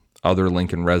 Other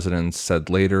Lincoln residents said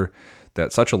later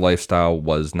that such a lifestyle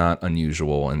was not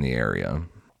unusual in the area.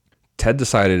 Ted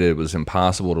decided it was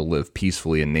impossible to live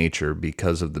peacefully in nature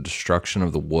because of the destruction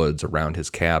of the woods around his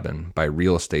cabin by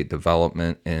real estate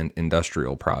development and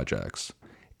industrial projects.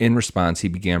 In response, he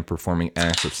began performing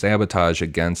acts of sabotage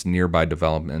against nearby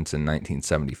developments in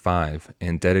 1975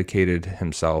 and dedicated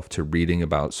himself to reading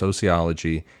about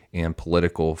sociology and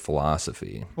political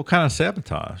philosophy. What kind of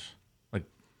sabotage? Like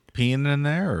peeing in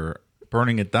there or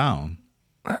burning it down?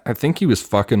 I think he was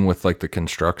fucking with like the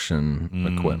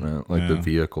construction equipment, like the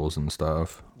vehicles and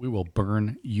stuff. We will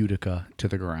burn Utica to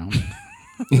the ground.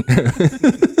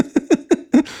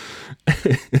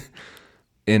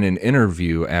 In an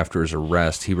interview after his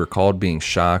arrest, he recalled being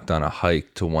shocked on a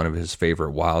hike to one of his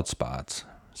favorite wild spots,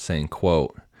 saying,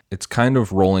 quote, "It's kind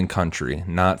of rolling country,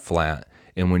 not flat,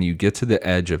 and when you get to the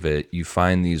edge of it, you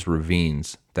find these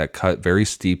ravines that cut very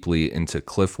steeply into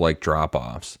cliff-like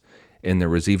drop-offs, and there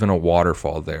was even a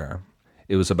waterfall there.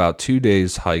 It was about 2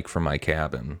 days' hike from my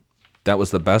cabin. That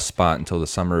was the best spot until the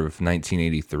summer of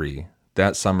 1983.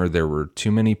 That summer, there were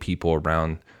too many people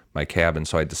around my cabin,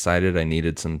 so I decided I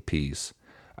needed some peace.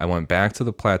 I went back to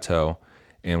the plateau,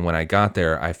 and when I got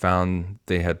there, I found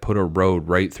they had put a road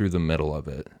right through the middle of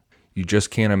it. You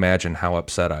just can't imagine how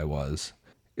upset I was.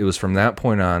 It was from that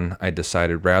point on, I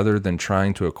decided rather than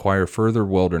trying to acquire further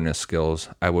wilderness skills,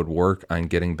 I would work on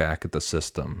getting back at the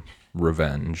system.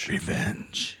 Revenge."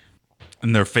 Revenge.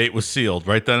 And their fate was sealed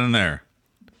right then and there.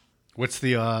 What's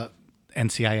the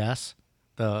NCIS?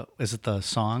 Is it the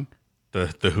song?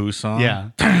 The Who song? Yeah.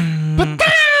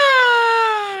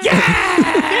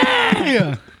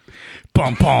 Yeah.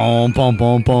 Bum bum bum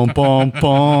bum bum bum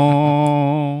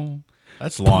bum.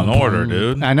 That's Law and Order,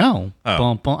 dude. I know. Oh.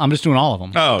 Bum, bum. I'm just doing all of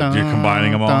them. Oh, you're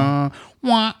combining them all?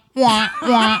 Wah, wah,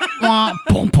 wah, wah.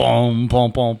 Bum bum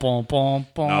bum bum bum bum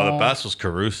bum. No, the best was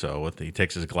Caruso. He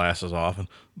takes his glasses off and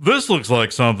this looks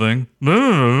like something.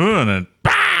 And then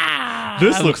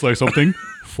This looks like something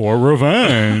for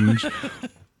revenge.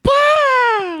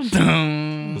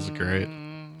 this is great.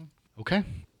 Okay.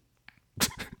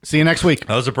 See you next week.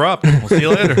 That was a prop. We'll see you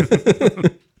later.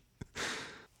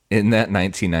 In that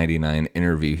 1999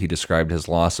 interview, he described his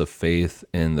loss of faith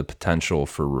in the potential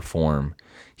for reform.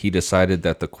 He decided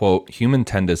that the, quote, "human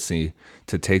tendency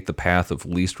to take the path of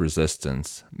least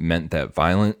resistance meant that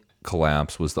violent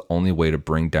collapse was the only way to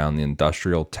bring down the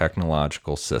industrial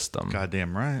technological system."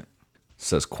 Goddamn right.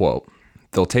 Says, quote,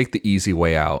 "They'll take the easy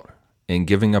way out. And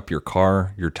giving up your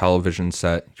car, your television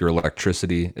set, your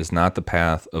electricity is not the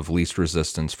path of least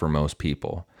resistance for most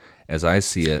people. As I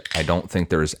see it, I don't think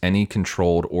there is any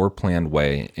controlled or planned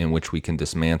way in which we can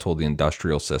dismantle the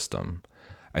industrial system.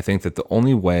 I think that the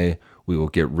only way we will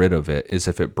get rid of it is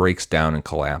if it breaks down and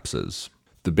collapses.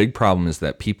 The big problem is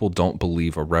that people don't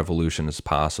believe a revolution is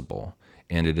possible,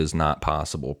 and it is not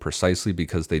possible precisely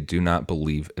because they do not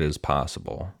believe it is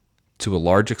possible. To a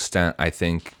large extent, I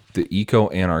think the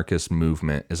eco-anarchist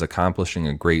movement is accomplishing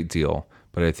a great deal,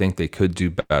 but I think they could do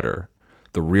better.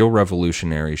 The real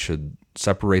revolutionaries should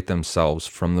separate themselves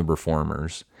from the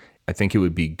reformers. I think it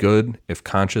would be good if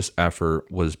conscious effort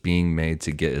was being made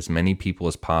to get as many people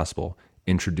as possible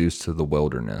introduced to the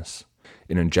wilderness.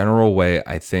 In a general way,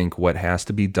 I think what has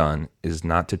to be done is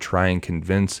not to try and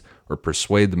convince or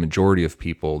persuade the majority of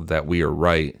people that we are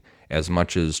right, as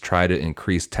much as try to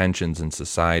increase tensions in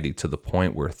society to the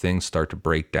point where things start to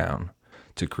break down,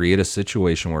 to create a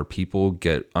situation where people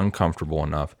get uncomfortable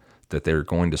enough that they're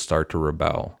going to start to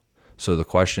rebel. So the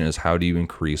question is, how do you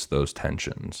increase those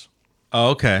tensions? Oh,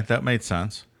 okay. That made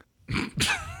sense.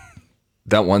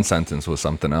 That one sentence was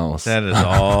something else. That is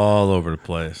all over the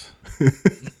place.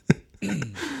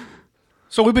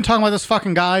 So we've been talking about this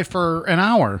fucking guy for an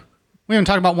hour. We haven't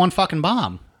talked about one fucking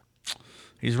bomb.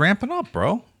 He's ramping up,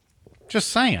 bro. Just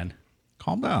saying.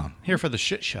 Calm down. Here for the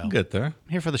shit show. Get there.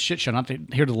 Here for the shit show, not to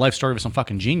hear the life story of some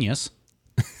fucking genius.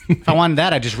 If I wanted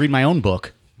that, I'd just read my own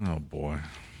book. Oh, boy.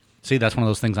 See, that's one of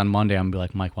those things on Monday. I'm going to be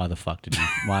like, Mike, why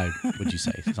would you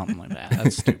say something like that?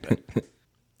 That's stupid.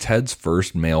 Ted's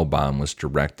first mail bomb was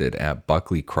directed at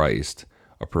Buckley Christ,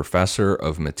 a professor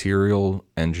of material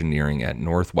engineering at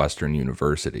Northwestern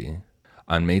University.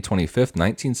 On May 25,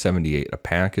 1978, a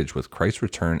package with Christ's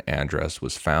return address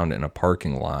was found in a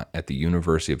parking lot at the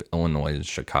University of Illinois in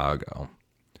Chicago.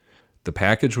 The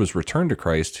package was returned to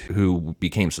Christ, who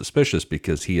became suspicious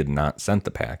because he had not sent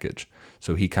the package,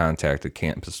 so he contacted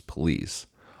campus police.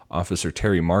 Officer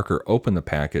Terry Marker opened the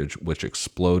package, which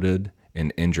exploded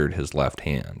and injured his left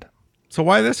hand. So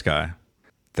why this guy?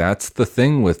 That's the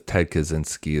thing with Ted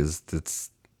Kaczynski, is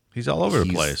He's all over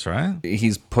the place, right?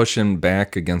 he's pushing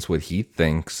back against what he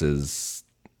thinks is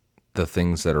the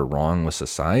things that are wrong with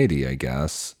society, I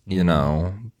guess, you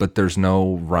know, but there's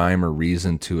no rhyme or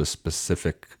reason to a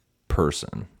specific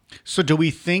person. So do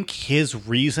we think his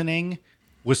reasoning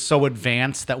was so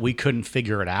advanced that we couldn't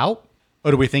figure it out?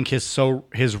 Or do we think his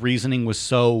reasoning was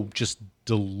so just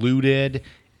diluted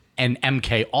and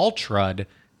MK Ultra'd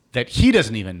that he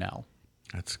doesn't even know?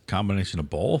 It's a combination of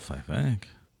both, I think.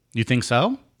 You think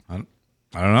so?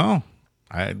 I don't know.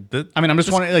 I'm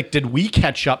just wondering, like, did we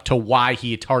catch up to why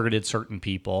he targeted certain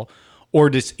people? Or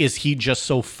is he just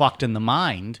so fucked in the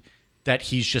mind that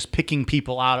he's just picking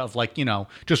people out of, like, you know,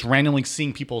 just randomly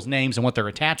seeing people's names and what they're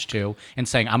attached to and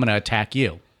saying, I'm going to attack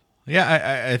you?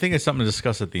 Yeah, I think it's something to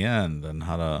discuss at the end and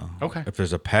how to. Okay. If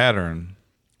there's a pattern.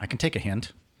 I can take a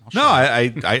hint. No,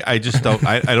 I just don't.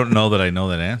 I don't know that I know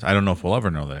that answer. I don't know if we'll ever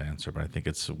know that answer, but I think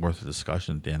it's worth a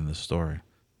discussion at the end of the story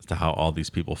as to how all these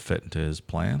people fit into his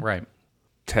plan. Right.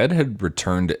 Ted had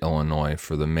returned to Illinois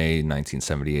for the May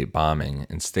 1978 bombing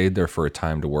and stayed there for a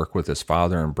time to work with his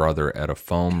father and brother at a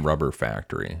foam rubber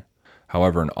factory.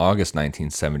 However, in August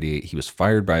 1978, he was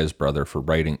fired by his brother for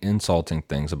writing insulting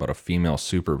things about a female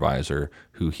supervisor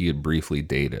who he had briefly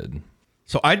dated.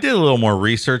 So I did a little more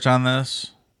research on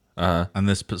this, on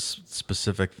this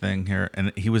specific thing here,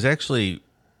 and he was actually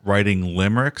writing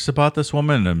limericks about this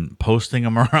woman and posting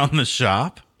them around the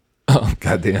shop. Oh,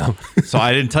 goddamn. So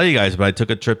I didn't tell you guys, but I took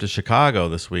a trip to Chicago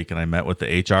this week, and I met with the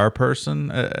HR person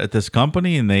at this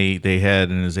company, and they had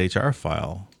in his HR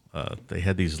file, they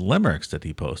had these limericks that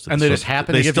he posted. And they So just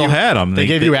happened they to give still you, had them. They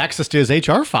gave you access to his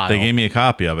HR file. They gave me a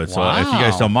copy of it. So if you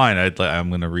guys Wow. don't mind, I'm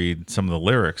going to read some of the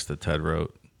lyrics that Ted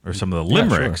wrote, or some of the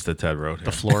limericks that Ted wrote here.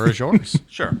 The floor is yours.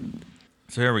 Sure.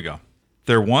 So here we go.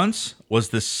 There once was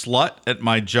this slut at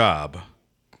my job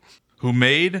who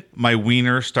made my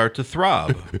wiener start to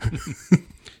throb.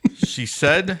 She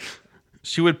said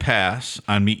she would pass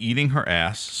on me eating her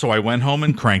ass, so I went home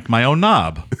and cranked my own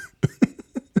knob.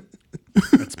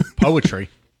 It's poetry.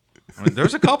 I mean,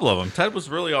 there's a couple of them. Ted was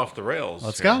really off the rails.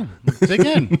 Let's here. go. Let's dig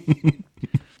in.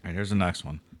 All right, here's the next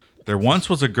one. There once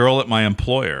was a girl at my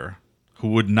employer who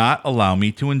would not allow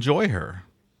me to enjoy her.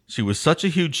 She was such a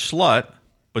huge slut,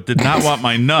 but did not want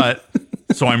my nut,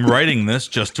 so I'm writing this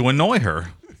just to annoy her.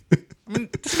 I mean,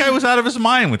 this guy was out of his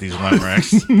mind with these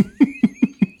limericks.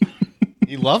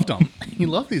 He loved them. He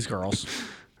loved these girls.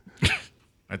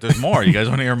 Right, there's more. You guys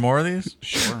want to hear more of these?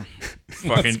 Sure.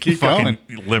 Fucking keep going.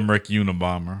 limerick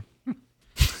Unabomber.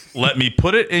 Let me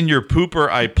put it in your pooper,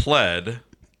 I pled,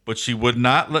 but she would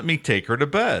not let me take her to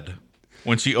bed.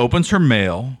 When she opens her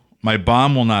mail, my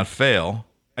bomb will not fail.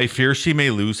 I fear she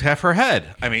may lose half her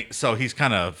head. I mean, so he's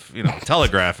kind of,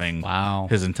 telegraphing Wow.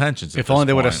 his intentions. If only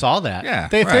they would have saw that. Yeah,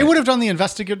 If they right. would have done the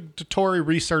investigatory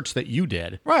research that you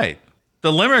did. Right.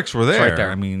 The limericks were there. right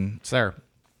there. I mean, It's there.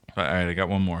 all right, I got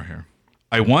one more here.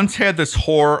 I once had this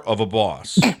whore of a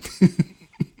boss.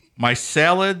 My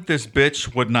salad this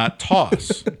bitch would not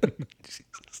toss.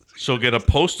 She'll get a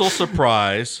postal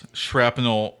surprise,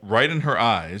 shrapnel right in her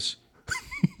eyes.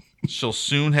 She'll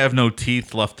soon have no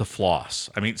teeth left to floss.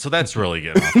 I mean, so that's really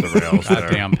getting off the rails there.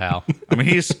 Goddamn, pal. I mean,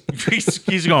 he's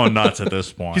going nuts at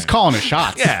this point. He's calling his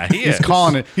shots. Yeah, he He's is.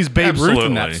 calling it. He's Babe Ruth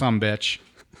in that Absolutely. sumbitch.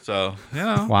 So,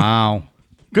 Wow.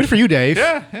 Good for you, Dave.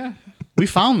 Yeah. We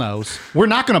found those. We're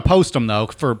not going to post them though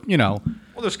for, Well,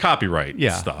 there's copyright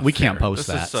stuff. we can't here. post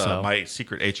this that. Is, so. my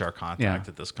secret HR contact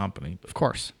at this company. But Of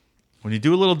course. when you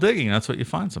do a little digging, that's what you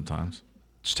find sometimes.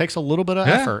 Just takes a little bit of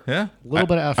effort. Yeah. A little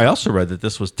bit of effort. I also read that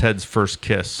this was Ted's first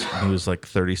kiss. He was like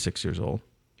 36 years old.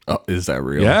 Oh, is that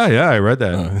real? Yeah, I read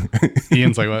that.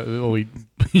 Ian's like, what,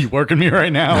 you working me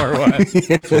right now or what?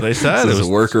 That's what they said. Is this a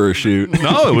work or a shoot?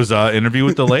 No, it was an interview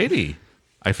with the lady.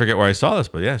 I forget where I saw this,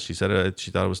 but yeah, she said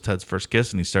she thought it was Ted's first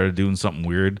kiss, and he started doing something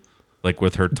weird, like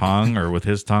with her tongue or with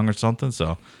his tongue or something.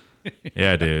 So,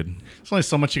 yeah, dude, There's only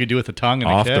so much you could do with the tongue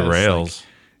and off a kiss. the rails. Like,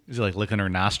 is he like licking her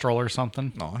nostril or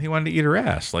something? No, he wanted to eat her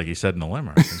ass, like he said in the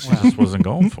limerick, and she just wasn't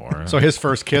going for it. So his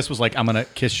first kiss was like, I'm going to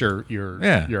kiss your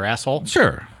asshole?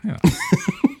 Sure, yeah.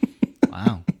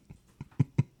 Wow.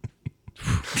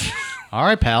 All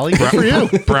right, Pally. Good for you.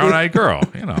 Brown-eyed girl,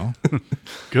 you know.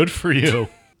 Good for you.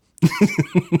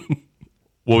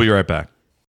 We'll be right back.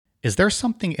 Is there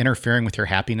something interfering with your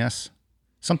happiness?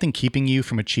 Something keeping you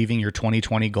from achieving your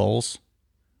 2020 goals?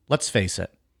 Let's face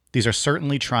it, these are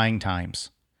certainly trying times.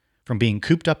 From being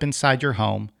cooped up inside your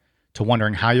home to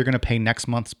wondering how you're going to pay next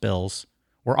month's bills,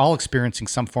 we're all experiencing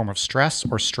some form of stress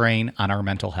or strain on our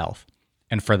mental health.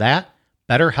 And for that,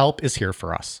 BetterHelp is here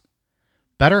for us.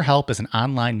 BetterHelp is an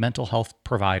online mental health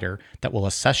provider that will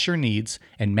assess your needs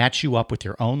and match you up with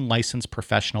your own licensed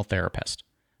professional therapist.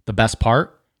 The best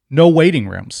part? No waiting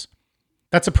rooms.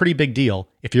 That's a pretty big deal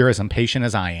if you're as impatient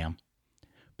as I am.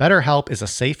 BetterHelp is a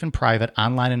safe and private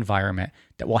online environment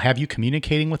that will have you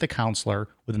communicating with a counselor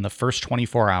within the first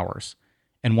 24 hours.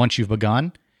 And once you've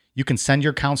begun, you can send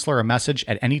your counselor a message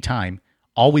at any time,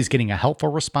 always getting a helpful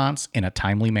response in a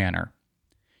timely manner.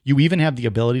 You even have the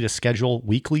ability to schedule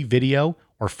weekly video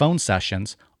or phone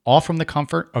sessions, all from the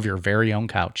comfort of your very own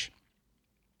couch.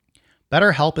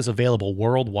 BetterHelp is available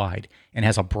worldwide and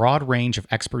has a broad range of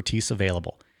expertise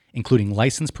available, including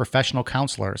licensed professional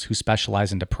counselors who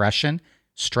specialize in depression,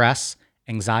 stress,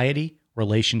 anxiety,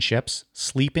 relationships,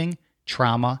 sleeping,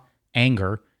 trauma,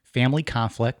 anger, family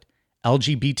conflict,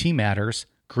 LGBT matters,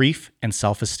 grief, and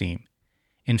self-esteem.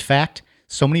 In fact,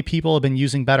 so many people have been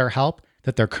using BetterHelp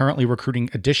that they're currently recruiting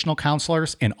additional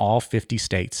counselors in all 50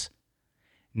 states.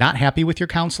 Not happy with your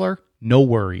counselor? No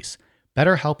worries.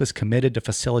 BetterHelp is committed to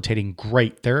facilitating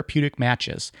great therapeutic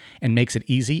matches and makes it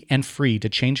easy and free to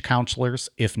change counselors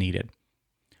if needed.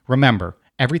 Remember,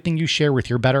 everything you share with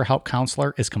your BetterHelp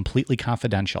counselor is completely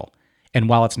confidential. And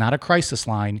while it's not a crisis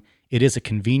line, it is a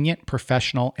convenient,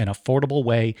 professional, and affordable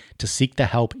way to seek the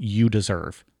help you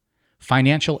deserve.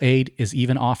 Financial aid is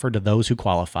even offered to those who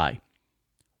qualify.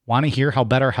 Want to hear how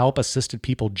BetterHelp assisted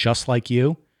people just like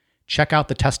you? Check out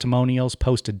the testimonials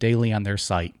posted daily on their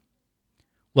site.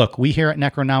 Look, we here at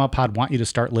Necronomipod want you to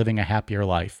start living a happier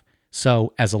life.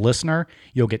 So, as a listener,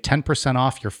 you'll get 10%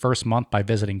 off your first month by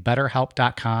visiting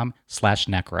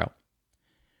betterhelp.com/necro.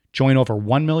 Join over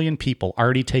 1 million people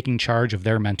already taking charge of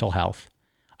their mental health.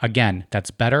 Again,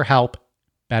 that's BetterHelp,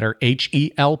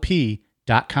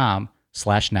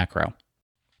 betterhelp.com/necro.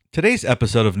 Today's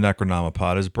episode of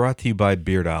Necronomipod is brought to you by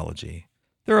Beardology.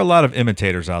 There are a lot of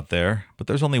imitators out there, but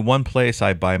there's only one place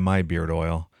I buy my beard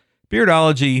oil.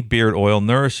 Beardology beard oil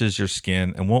nourishes your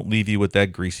skin and won't leave you with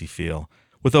that greasy feel.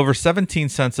 With over 17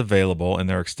 cents available in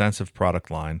their extensive product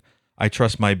line, I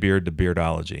trust my beard to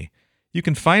Beardology. You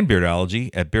can find Beardology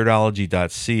at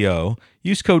beardology.co.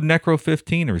 Use code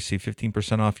NECRO15 to receive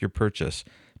 15% off your purchase.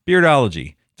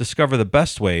 Beardology. Discover the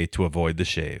best way to avoid the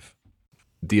shave.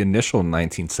 The initial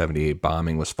 1978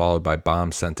 bombing was followed by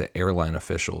bombs sent to airline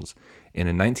officials, and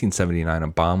in 1979 a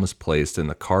bomb was placed in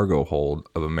the cargo hold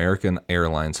of American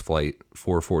Airlines Flight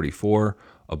 444,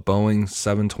 a Boeing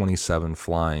 727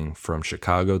 flying from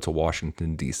Chicago to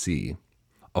Washington, D.C.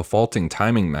 A faulting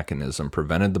timing mechanism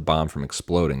prevented the bomb from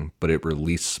exploding, but it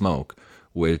released smoke,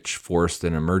 which forced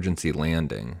an emergency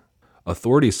landing.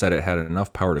 Authorities said it had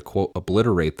enough power to, quote,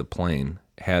 obliterate the plane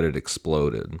had it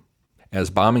exploded. As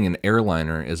bombing an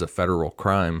airliner is a federal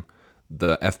crime,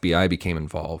 the FBI became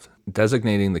involved,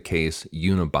 designating the case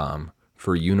Unabomb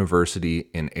for University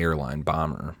and Airline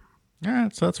Bomber. Yeah,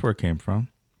 so that's where it came from.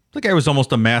 The guy was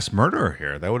almost a mass murderer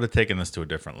here. That would have taken this to a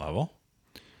different level.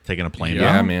 Taking a plane down.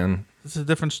 Yeah, man. This is a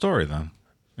different story then.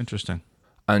 Interesting.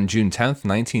 On June 10th,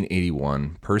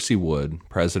 1981, Percy Wood,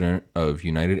 president of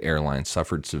United Airlines,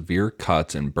 suffered severe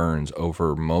cuts and burns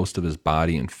over most of his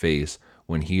body and face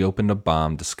when he opened a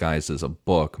bomb disguised as a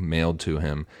book mailed to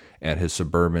him at his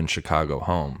suburban Chicago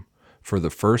home. For the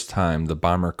first time, the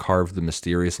bomber carved the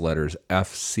mysterious letters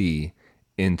FC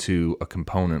into a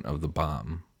component of the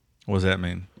bomb. What does that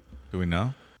mean? Do we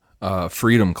know?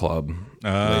 Freedom Club.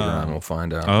 Later on, we'll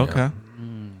find out. Oh, okay.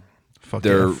 Yeah. Fuck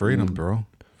They're- yeah, freedom, bro.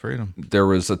 freedom. There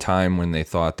was a time when they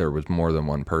thought there was more than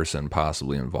one person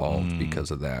possibly involved because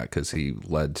of that, because he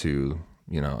led to,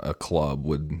 a club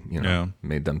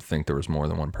made them think there was more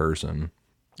than one person.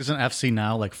 Isn't FC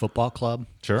now like football club?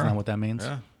 Sure. Isn't that what that means?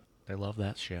 Yeah. They love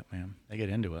that shit, man. They get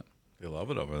into it. They love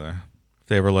it over there. If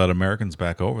they ever let Americans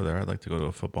back over there, I'd like to go to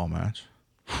a football match.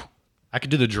 I could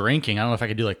do the drinking. I don't know if I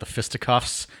could do like the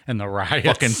fisticuffs and the riots.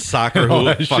 Fucking soccer, and all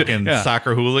that shit.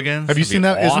 soccer hooligans. Have you seen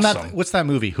that? That'd be Isn't awesome. that what's that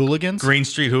movie? Hooligans. Green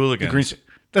Street Hooligans? Green.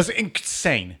 That's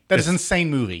insane. That is an insane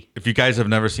movie. If you guys have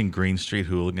never seen Green Street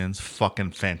Hooligans,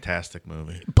 fucking fantastic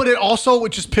movie. But it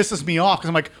just pisses me off because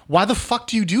I'm like, why the fuck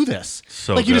do you do this?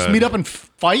 So like you just good. meet up and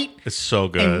fight. It's so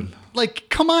good. And, like,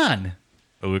 come on.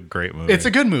 A great movie. It's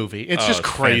a good movie. It's just it's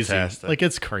crazy. fantastic. Like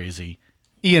it's crazy.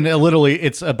 Ian,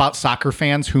 it's about soccer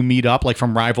fans who meet up like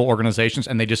from rival organizations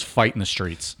and they just fight in the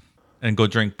streets. And go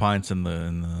drink pints in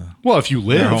the. Well, if you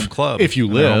live, their home club, if you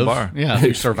in their home live, bar. yeah, if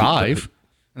you survive,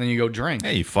 and then you go drink.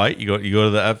 Hey, you fight. You go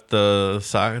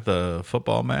to the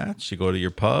football match. You go to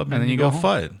your pub, and then you you go go home.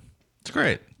 fight. It's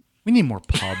great. We need more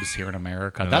pubs here in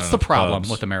America. That's the problem pubs.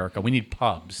 with America. We need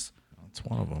pubs. It's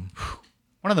one of them.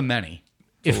 One of the many.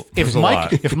 There's If a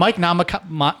Mike lot. if Mike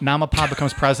Namapod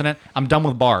becomes president, I'm done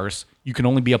with bars. You can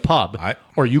only be a pub,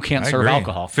 or you can't I serve agree.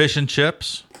 alcohol. Fish and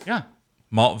chips, Yeah,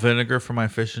 malt vinegar for my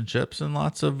fish and chips, and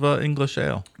lots of English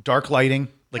ale. dark lighting,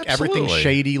 like everything's Absolutely.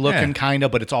 shady looking, Yeah. kind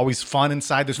of, but it's always fun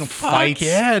inside. There's no fights.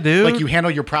 yeah, dude. Like you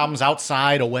handle your problems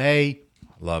outside, away.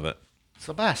 Love it. It's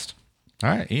the best. All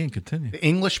right, Ian, continue. The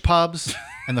English pubs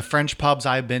and the French pubs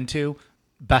I've been to,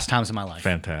 best times of my life.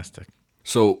 Fantastic.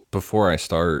 So before I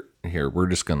start here, we're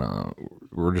just gonna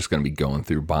be going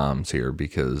through bombs here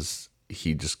because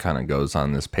he just kind of goes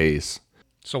on this pace.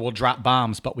 So we'll drop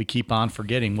bombs, but we keep on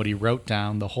forgetting what he wrote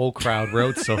down. The whole crowd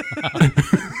wrote so loud.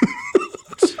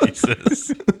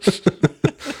 Jesus.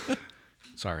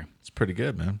 Sorry. It's pretty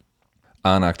good, man.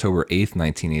 On October 8th,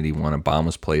 1981, a bomb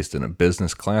was placed in a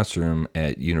business classroom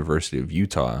at University of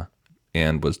Utah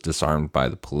and was disarmed by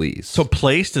the police. So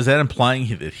placed, is that implying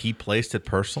that he placed it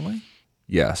personally?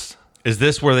 Yes. Is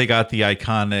this where they got the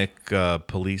iconic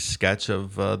police sketch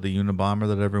of the Unabomber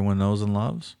that everyone knows and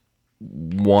loves?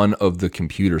 One of the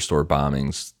computer store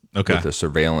bombings Okay. with the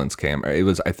surveillance camera. It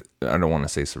was, I don't want to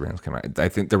say surveillance camera. I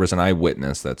think there was an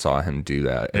eyewitness that saw him do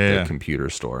that at Yeah. the computer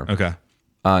store. Okay.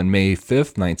 On May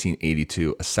 5th,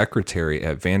 1982, a secretary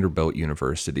at Vanderbilt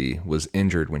University was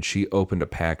injured when she opened a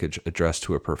package addressed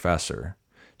to a professor.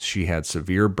 She had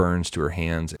severe burns to her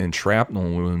hands and shrapnel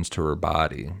wounds to her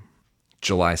body.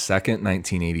 July 2nd,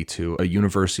 1982, a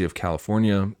University of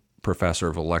California professor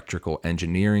of electrical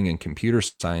engineering and computer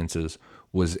sciences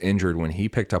was injured when he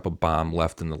picked up a bomb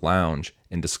left in the lounge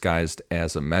and disguised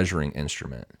as a measuring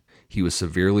instrument. He was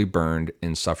severely burned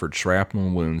and suffered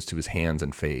shrapnel wounds to his hands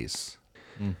and face.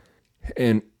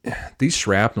 And these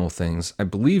shrapnel things, I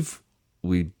believe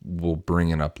we will bring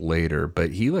it up later,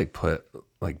 but he like put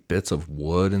like bits of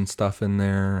wood and stuff in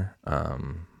there.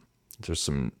 There's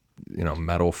some,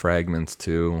 metal fragments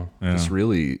too. Just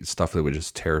really stuff that would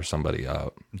just tear somebody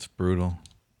up. It's brutal.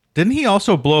 Didn't he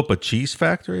also blow up a cheese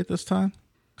factory at this time?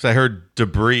 Because I heard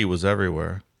debris was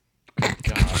everywhere.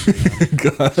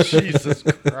 God. Jesus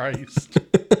Christ.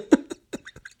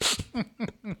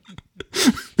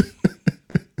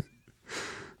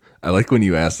 I like when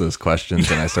you ask those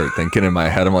questions and I start thinking in my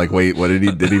head, I'm like, wait, what did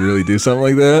he really do something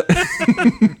like that?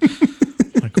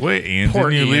 Like, wait, Ian,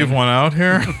 Poor didn't you Ian. leave one out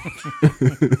here?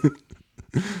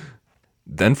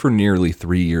 Then for nearly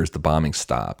 3 years, the bombing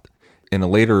stopped. In a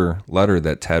later letter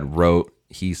that Ted wrote,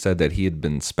 he said that he had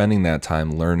been spending that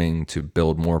time learning to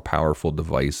build more powerful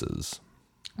devices.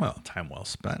 Well, time well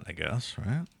spent, I guess,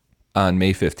 right? On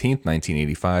May 15th,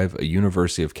 1985, a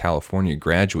University of California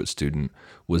graduate student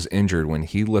was injured when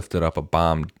he lifted up a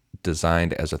bomb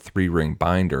designed as a 3-ring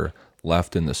binder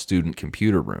left in the student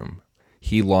computer room.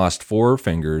 He lost 4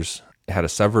 fingers, had a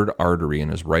severed artery in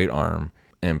his right arm,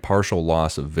 and partial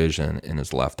loss of vision in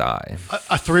his left eye.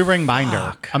 A 3-ring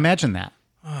binder. Imagine that.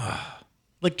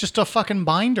 Like just a fucking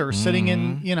binder sitting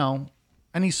in,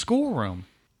 any schoolroom.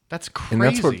 That's crazy. And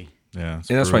that's what- Yeah. It's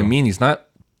And that's what I brutal. mean.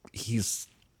 He's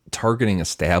targeting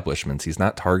establishments. He's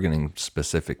not targeting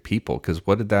specific people. Because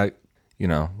what did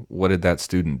that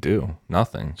student do?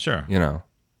 Nothing. Sure.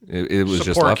 It was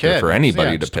just Support left there kid. for anybody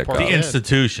Yeah, to just pick support up. The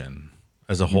institution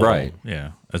as a whole. Right.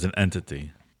 Yeah. As an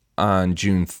entity. On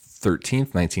June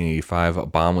 13th, 1985, a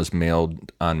bomb was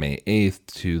mailed on May 8th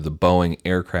to the Boeing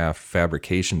Aircraft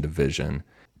Fabrication Division.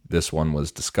 This one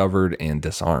was discovered and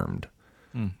disarmed.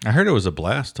 I heard it was a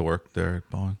blast to work there at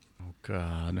Boeing. Oh,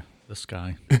 God. This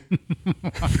guy.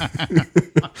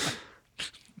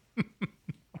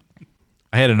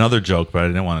 I had another joke, but I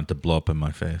didn't want it to blow up in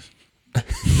my face.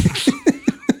 That's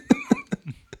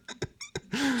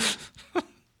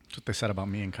what they said about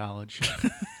me in college.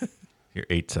 Your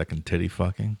 8-second titty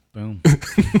fucking. Boom.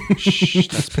 Shh,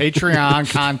 that's Patreon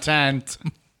content.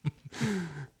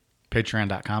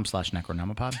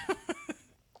 Patreon.com/Necronomipod.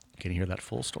 Can you hear that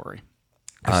full story?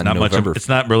 It's not much. It's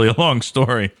not really a long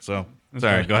story. So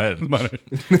sorry. Go ahead.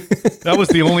 That was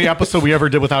the only episode we ever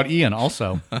did without Ian.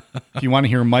 Also, if you want to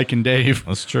hear Mike and Dave,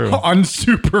 That's true.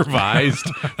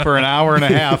 unsupervised for an hour and a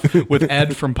half with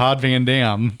Ed from Pod Van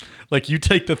Dam. Like, you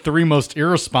take the three most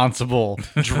irresponsible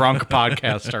drunk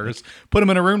podcasters, put them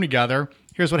in a room together.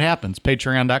 Here's what happens.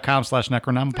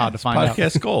 Patreon.com/Necronomipod to find out.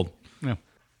 Podcast gold. Yeah.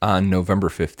 On November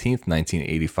 15th,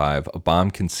 1985, a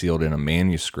bomb concealed in a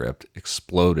manuscript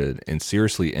exploded and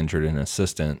seriously injured an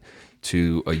assistant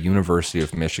to a University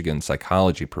of Michigan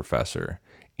psychology professor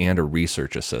and a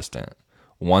research assistant.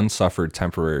 One suffered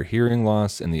temporary hearing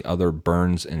loss and the other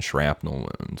burns and shrapnel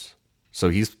wounds. So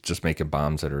he's just making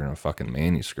bombs that are in a fucking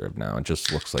manuscript now. It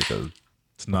just looks like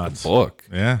It's nuts. book.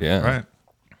 Yeah. Right.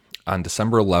 On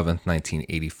December 11th,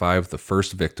 1985, the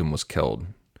first victim was killed.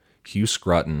 Hugh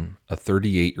Scruton, a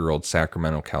 38-year-old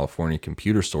Sacramento, California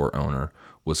computer store owner,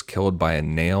 was killed by a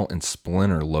nail and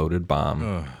splinter loaded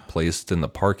bomb placed in the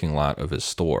parking lot of his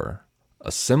store.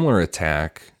 A similar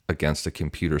attack against a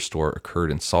computer store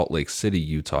occurred in Salt Lake City,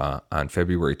 Utah on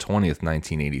February 20th,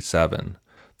 1987.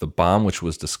 The bomb, which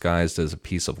was disguised as a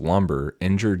piece of lumber,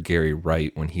 injured Gary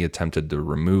Wright when he attempted to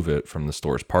remove it from the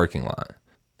store's parking lot.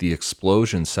 The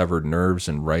explosion severed nerves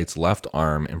in Wright's left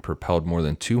arm and propelled more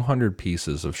than 200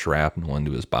 pieces of shrapnel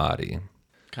into his body.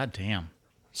 God damn.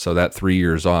 So that 3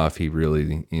 years off, he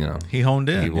really, He honed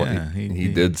in. he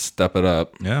did step it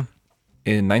up. Yeah.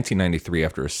 In 1993,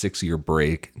 after a 6-year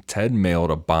break, Ted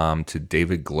mailed a bomb to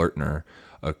David Glertner,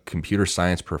 a computer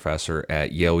science professor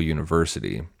at Yale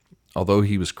University. Although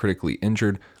he was critically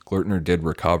injured, Glertner did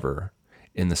recover.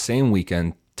 In the same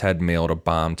weekend, Ted mailed a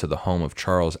bomb to the home of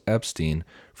Charles Epstein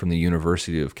from the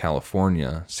University of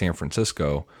California, San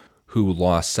Francisco, who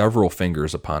lost several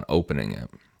fingers upon opening it.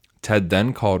 Ted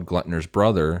then called Gletner's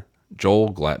brother,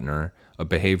 Joel Gletner, a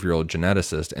behavioral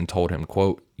geneticist, and told him,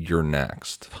 quote, "You're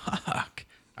next." Fuck.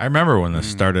 I remember when this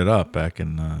started up back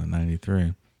in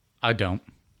 93. I don't.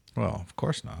 Well, of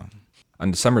course not.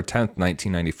 On December 10th,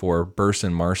 1994,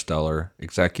 Burson Marsteller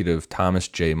executive Thomas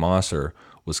J. Mosser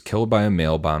was killed by a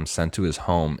mail bomb sent to his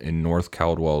home in North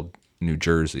Caldwell, New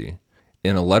Jersey.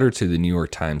 In a letter to the New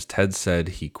York Times, Ted said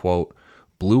he, quote,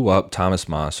 "blew up Thomas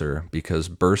Mosser because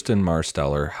Burson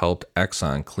Marsteller helped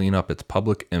Exxon clean up its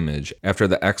public image after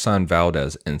the Exxon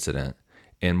Valdez incident,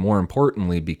 and more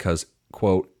importantly because,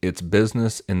 quote, its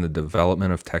business in the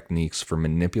development of techniques for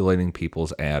manipulating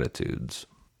people's attitudes."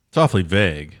 It's awfully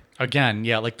vague. Again,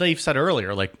 yeah, like Dave said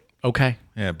earlier, like, okay.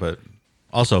 Yeah, but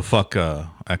also fuck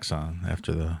Exxon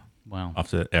after Wow.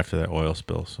 after that oil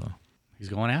spill. So He's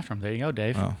going after him. There you go,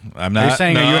 Dave. oh, I'm not. Are you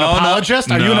saying, are you an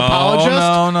apologist? Are you an apologist?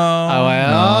 No.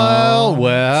 Oh,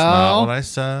 well.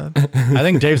 That's not what I said. I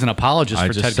think Dave's an apologist I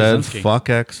for just Ted said Kaczynski. fuck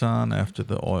Exxon after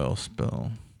the oil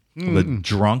spill. The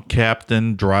drunk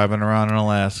captain driving around in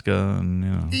Alaska,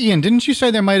 and Ian, didn't you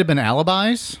say there might have been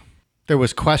alibis? There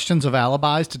was questions of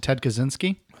alibis to Ted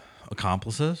Kaczynski?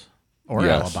 accomplices. Or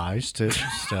Yes. alibis, too,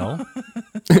 still.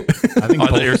 I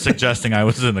thought you were suggesting I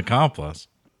was an accomplice.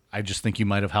 I just think you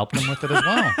might have helped him with it as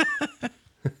well.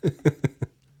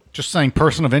 Just saying,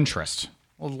 person of interest.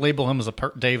 We'll label him as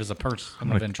Dave as a person of I'm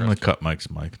going interest. to cut Mike's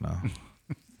mic now.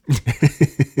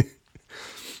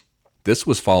 This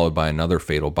was followed by another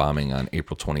fatal bombing on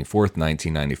April 24th,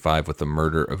 1995, with the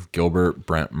murder of Gilbert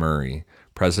Brent Murray,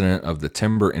 president of the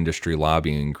timber industry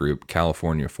lobbying group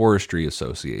California Forestry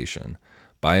Association,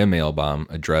 by a mail bomb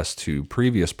addressed to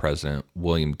previous president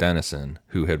William Dennison,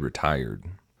 who had retired.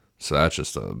 So that's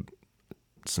just some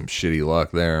shitty luck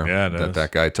there. Yeah, it is.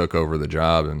 That guy took over the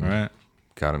job and Right.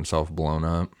 got himself blown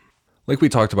up. Like we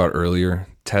talked about earlier,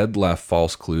 Ted left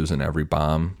false clues in every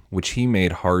bomb, which he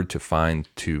made hard to find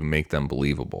to make them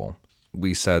believable.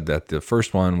 We said that the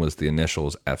first one was the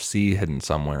initials FC hidden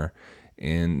somewhere,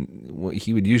 and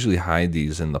he would usually hide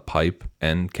these in the pipe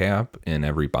end cap in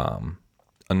every bomb.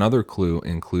 Another clue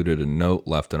included a note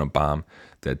left in a bomb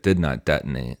that did not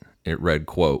detonate. It read,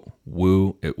 quote,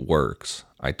 "Woo, it works.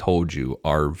 I told you,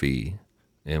 RV."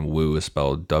 And woo is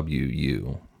spelled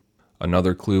W-U.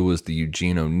 Another clue was the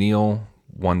Eugene O'Neill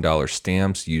 $1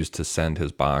 stamps used to send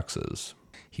his boxes.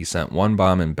 He sent one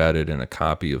bomb embedded in a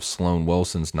copy of Sloan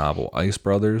Wilson's novel Ice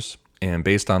Brothers. And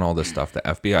based on all this stuff, the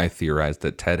FBI theorized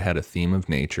that Ted had a theme of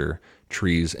nature,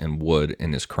 trees, and wood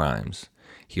in his crimes.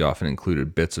 He often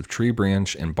included bits of tree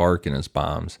branch and bark in his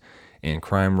bombs, And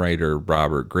crime writer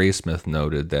Robert Graysmith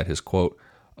noted that his, quote,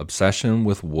 obsession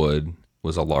with wood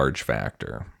was a large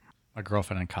factor. My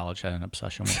girlfriend in college had an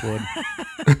obsession with wood.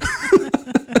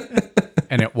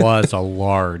 And it was a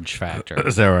large factor.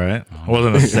 Is that right? It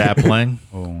wasn't a sapling.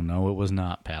 Oh, no, it was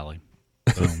not, Pally.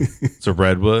 It's a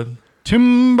redwood.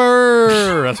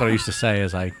 Timber! That's what I used to say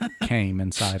as I came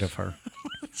inside of her.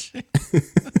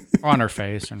 On her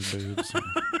face and boobs and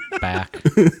back.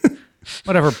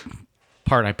 Whatever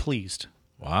part I pleased.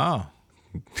 Wow.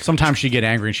 Sometimes she'd get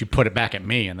angry and she'd put it back at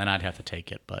me, and then I'd have to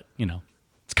take it. But, you know,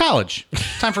 it's college.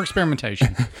 Time for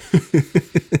experimentation.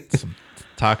 Some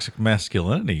toxic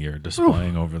masculinity you're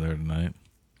displaying over there tonight.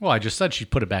 Well, I just said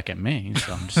she'd put it back at me,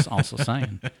 so I'm just also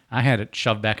saying. I had it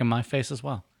shoved back in my face as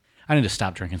well. I need to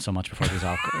stop drinking so much before these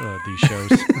shows.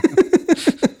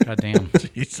 God damn.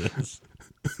 Jesus.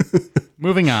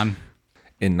 Moving on.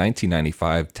 In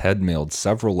 1995, Ted mailed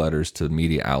several letters to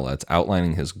media outlets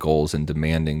outlining his goals and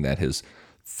demanding that his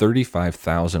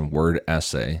 35,000-word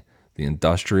essay, The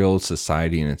Industrial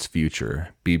Society and Its Future,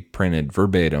 be printed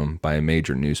verbatim by a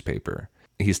major newspaper.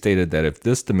 He stated that if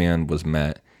this demand was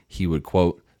met, he would,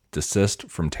 quote, desist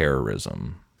from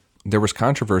terrorism. There was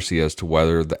controversy as to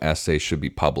whether the essay should be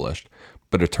published,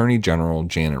 but Attorney General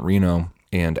Janet Reno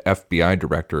and FBI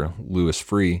Director Louis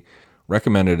Freeh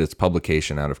recommended its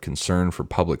publication out of concern for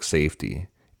public safety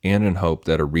and in hope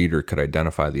that a reader could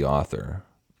identify the author.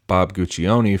 Bob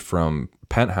Guccione from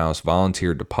Penthouse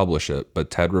volunteered to publish it, but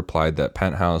Ted replied that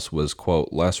Penthouse was, quote,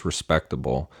 less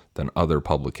respectable than other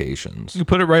publications. You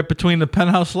put it right between the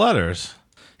Penthouse letters.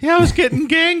 Yeah, I was getting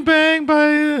gangbanged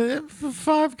by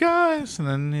 5 guys. And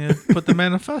then you put the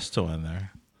manifesto in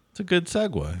there. It's a good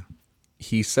segue.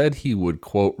 He said he would,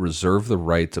 quote, reserve the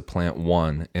right to plant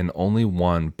one and only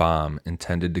one bomb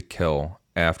intended to kill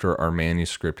after our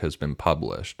manuscript has been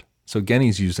published. So again,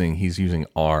 he's using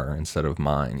R instead of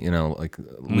mine, like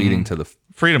leading to the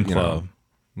Freedom Club.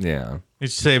 Yeah.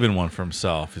 He's saving one for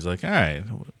himself. He's like, all right,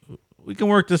 we can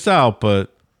work this out,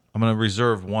 but I'm going to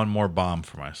reserve one more bomb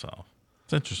for myself.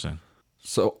 It's interesting.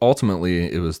 So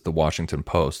ultimately, it was the Washington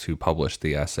Post who published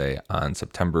the essay on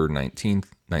September 19th,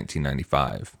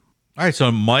 1995. All right,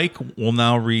 so Mike will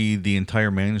now read the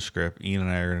entire manuscript. Ian and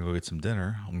I are going to go get some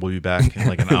dinner. We'll be back in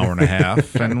like an hour and a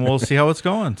half, and we'll see how it's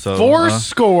going. So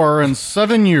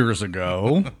 7 years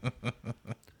ago,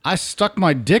 I stuck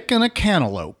my dick in a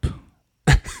cantaloupe.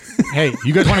 Hey,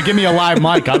 you guys want to give me a live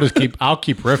mic? I'll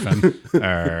keep riffing.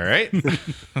 All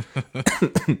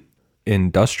right.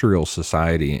 Industrial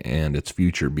society and its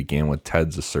future began with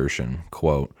Ted's assertion,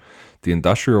 quote, the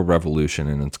Industrial Revolution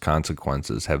and its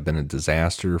consequences have been a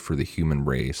disaster for the human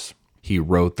race. He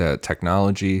wrote that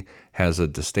technology has a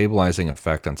destabilizing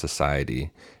effect on society,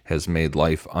 has made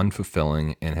life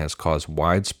unfulfilling, and has caused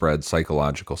widespread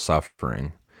psychological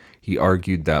suffering. He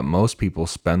argued that most people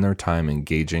spend their time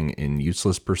engaging in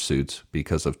useless pursuits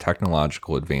because of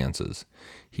technological advances.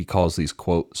 He calls these,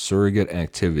 quote, surrogate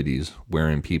activities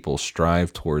wherein people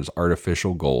strive towards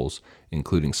artificial goals,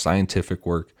 including scientific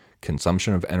work,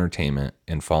 consumption of entertainment,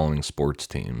 and following sports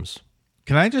teams.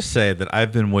 Can I just say that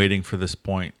I've been waiting for this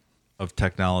point of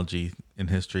technology in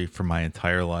history for my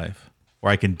entire life,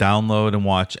 where I can download and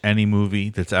watch any movie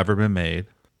that's ever been made.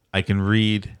 I can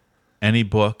read any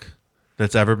book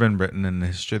that's ever been written in the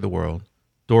history of the world.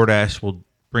 DoorDash will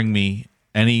bring me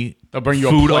any They'll bring you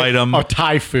food a plate item of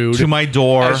Thai food to my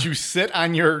door as you sit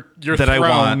on your that throne. I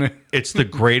want. It's the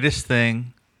greatest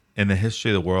thing in the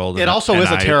history of the world. It also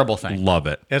is a terrible thing. Love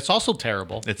it. It's also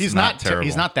terrible. It's he's not terrible.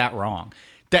 He's not that wrong.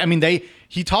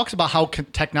 He talks about how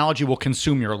technology will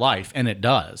consume your life, and it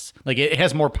does. Like, it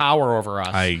has more power over us.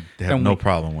 I have no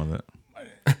problem with it.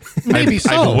 Maybe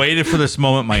so. I've waited for this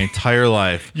moment my entire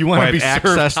life. You want to be have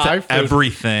served access Thai to food.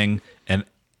 everything and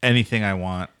anything I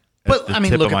want. But at the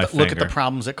tip look of my at the finger.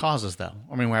 problems it causes, though.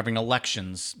 I mean, we're having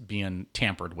elections being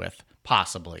tampered with,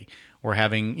 possibly. We're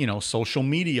having social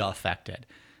media affected.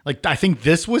 Like, I think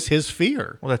this was his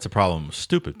fear. Well, that's a problem with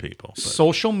stupid people. But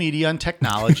Social media and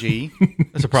technology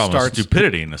that's a problem with starts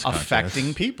stupidity in this country.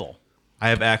 affecting people. I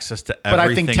have access to But I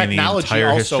everything think in the technology entire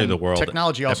also history of the world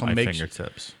technology also at my makes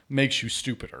fingertips. you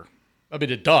stupider. I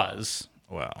mean, it does.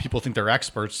 Wow. People think they're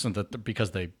experts and that because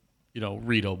they,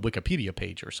 read a Wikipedia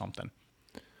page or something.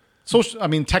 So, I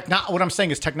mean, what I'm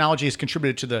saying is technology has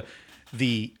contributed to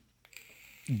the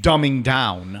dumbing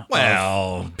down.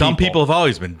 Well, dumb people have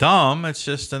always been dumb. It's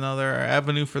just another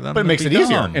avenue for them. But it to makes be it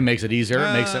easier. dumb. It makes it easier.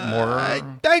 It makes it more. I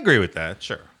agree with that.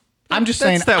 Sure. I'm just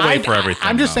That's saying that way for everything.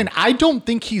 I'm just though. saying I don't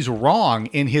think he's wrong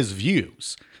in his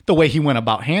views. The way he went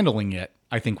about handling it,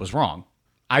 I think, was wrong.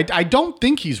 I don't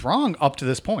think he's wrong up to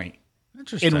this point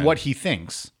Interesting. in what he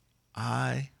thinks.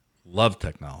 I love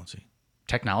technology.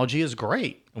 technology is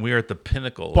great. And we are at the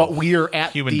pinnacle But of we are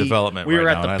at human the, development we are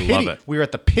right at now, the and pity, I love it. We are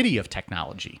at the pity of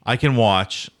technology. I can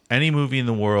watch any movie in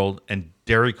the world, and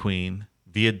Dairy Queen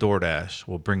via DoorDash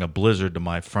will bring a blizzard to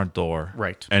my front door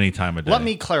Right. any time of day. Let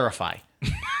me clarify.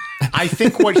 I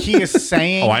think what he is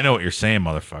saying. Oh, I know what you're saying,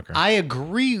 motherfucker. I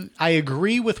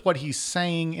agree with what he's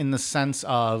saying in the sense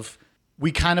of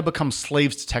we kind of become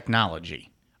slaves to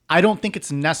technology. I don't think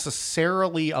it's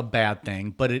necessarily a bad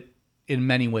thing, but it in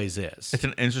many ways is. It's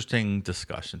an interesting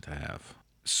discussion to have.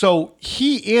 So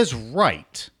he is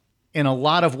right in a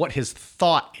lot of what his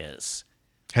thought is.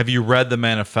 Have you read the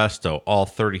manifesto, all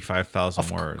 35,000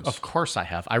 words? Of course I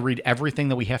have. I read everything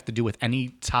that we have to do with any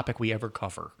topic we ever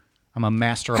cover. I'm a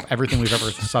master of everything we've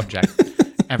ever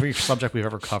every subject we've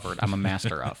ever covered. I'm a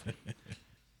master of.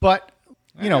 But,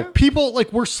 people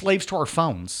we're slaves to our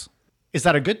phones. Is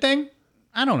that a good thing?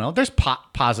 I don't know. There's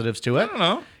positives to it. I don't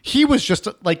know. He was just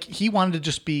he wanted to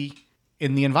just be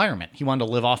in the environment. He wanted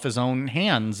to live off his own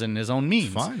hands and his own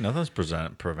means. Fine. Nothing's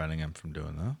preventing him from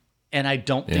doing that. And I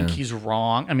don't think he's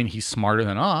wrong. I mean, he's smarter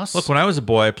than us. Look, when I was a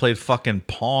boy, I played fucking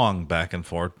Pong back and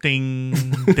forth. Ding,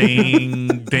 ding,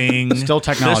 ding. Still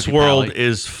technology, This world Pally.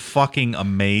 is fucking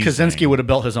amazing. Kaczynski would have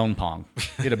built his own Pong.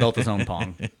 He'd have built his own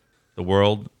Pong. The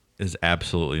world is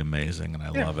absolutely amazing, and I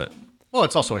love it. Well,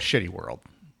 it's also a shitty world,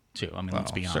 too. I mean,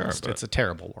 let's be sure, honest. but- It's a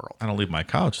terrible world. I don't leave my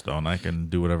couch, though, and I can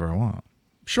do whatever I want.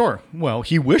 Sure. Well,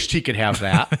 he wished he could have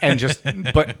that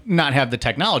but not have the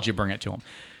technology bring it to him.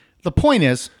 The point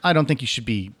is, I don't think he should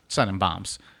be sending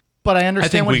bombs. But I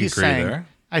understand what we he's agree saying. there.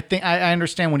 I think I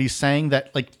understand when he's saying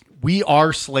that we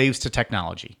are slaves to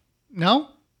technology. No?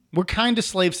 We're kind of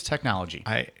slaves to technology.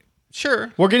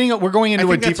 Sure. We're going into a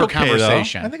think that's deeper okay, though.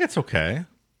 conversation. I think it's okay.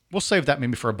 We'll save that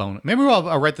maybe for a bonus. Maybe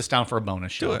I'll write this down for a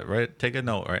bonus show. Do it, right? Take a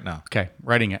note right now. Okay,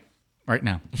 writing it right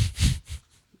now.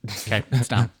 Okay, it's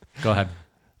down. Go ahead.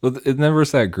 Well, there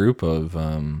was that group of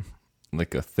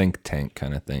a think tank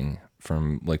kind of thing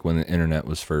from when the internet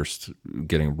was first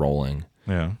getting rolling.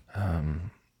 Yeah.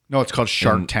 No, it's called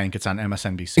Shark Tank. It's on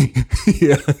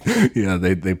MSNBC. yeah,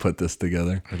 they put this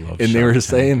together. I love and they Shark were Tank.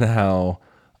 saying how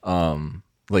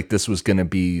this was going to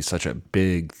be such a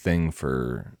big thing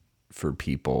for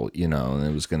people, and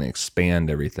it was going to expand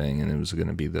everything, and it was going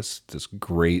to be this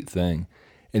great thing.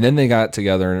 And then they got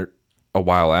together a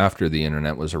while after the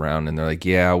internet was around, and they're like,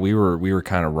 yeah, we were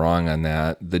kind of wrong on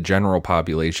that. The general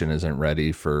population isn't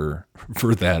ready for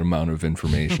that amount of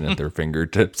information at their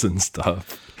fingertips and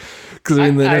stuff. Because the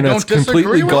internet's don't disagree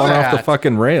completely with gone off the that.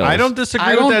 fucking rails. I don't disagree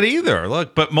I with don't- that either.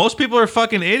 Look, but most people are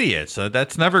fucking idiots. So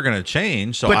that's never going to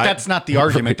change. So But that's not the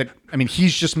argument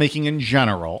he's just making in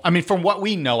general. I mean, from what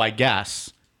we know, I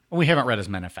guess, we haven't read his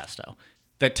manifesto,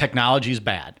 that technology is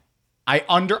bad. All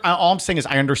I'm saying is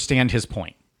I understand his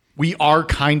point. We are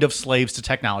kind of slaves to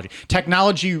technology.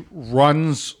 Technology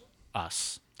runs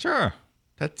us. Sure.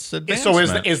 That's So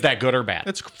advancement. is that good or bad?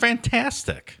 It's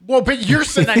fantastic. Well, but you're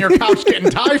sitting on your couch getting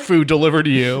Thai food delivered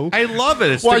to you. I love it.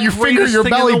 It's While the you finger greatest your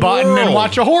thing in belly the button and world.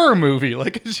 watch a horror movie.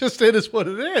 It is what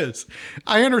it is.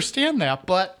 I understand that,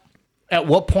 but at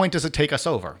what point does it take us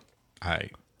over? I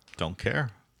don't care.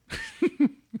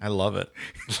 I love it.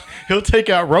 He'll take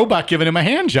out robot giving him a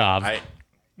hand job.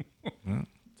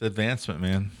 It's advancement,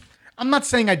 man. I'm not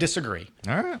saying I disagree.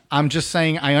 All right. I'm just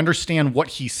saying I understand what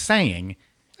he's saying.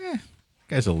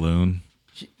 Guy's a loon.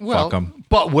 Well, Fuck 'em.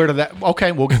 but where did that?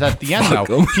 Okay, we'll get that at the end Fuck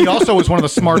though. 'em. He also was one of the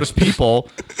smartest people,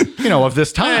 of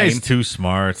this time. He's too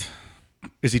smart.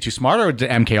 Is he too smart, or did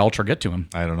MK Ultra get to him?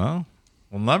 I don't know.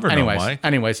 We'll never Anyways, know, Mike.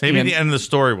 anyways, Maybe Ian- at the end of the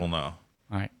story we'll know.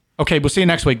 All right. Okay, we'll see you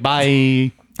next week.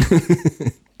 Bye.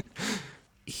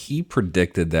 He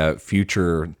predicted that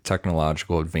future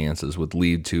technological advances would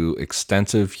lead to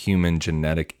extensive human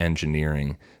genetic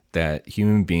engineering, that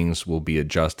human beings will be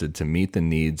adjusted to meet the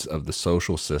needs of the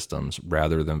social systems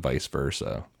rather than vice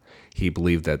versa. He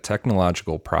believed that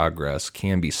technological progress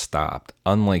can be stopped,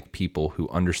 unlike people who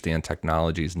understand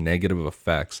technology's negative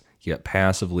effects yet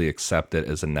passively accept it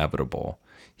as inevitable.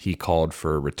 He called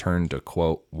for a return to,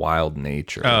 quote, wild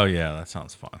nature. Oh, yeah. That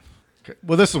sounds fun.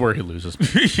 Well, this is where he loses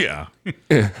me. Yeah.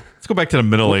 Let's go back to the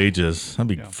Middle Ages.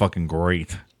 That'd be fucking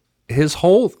great. His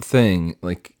whole thing,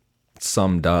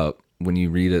 summed up, when you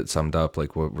read it summed up,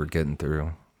 what we're getting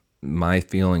through, my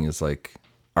feeling is all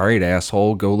right,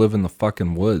 asshole, go live in the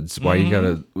fucking woods. Why you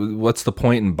gotta, what's the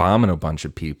point in bombing a bunch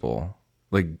of people?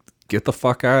 Get the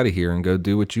fuck out of here and go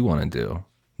do what you want to do.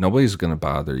 Nobody's gonna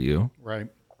bother you. Right.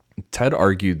 Ted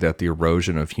argued that the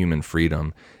erosion of human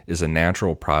freedom is a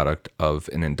natural product of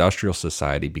an industrial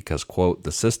society because, quote,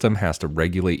 the system has to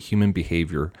regulate human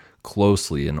behavior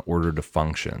closely in order to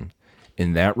function.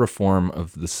 And that reform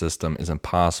of the system is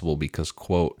impossible because,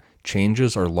 quote,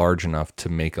 changes are large enough to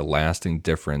make a lasting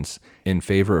difference in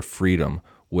favor of freedom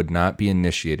would not be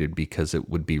initiated because it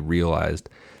would be realized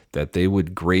that they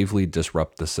would gravely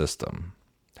disrupt the system.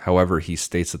 However, he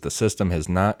states that the system has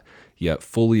not yet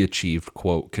fully achieved,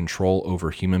 quote, control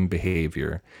over human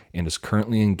behavior and is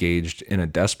currently engaged in a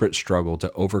desperate struggle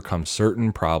to overcome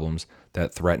certain problems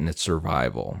that threaten its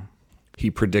survival.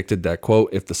 He predicted that, quote,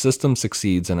 if the system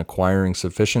succeeds in acquiring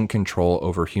sufficient control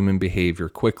over human behavior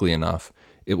quickly enough,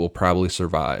 it will probably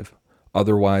survive.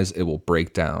 Otherwise, it will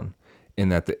break down,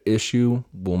 and that the issue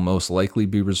will most likely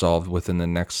be resolved within the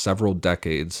next several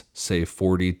decades, say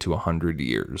 40 to 100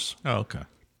 years. Oh, okay.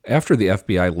 After the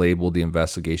FBI labeled the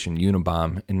investigation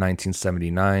Unabomb in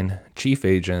 1979, Chief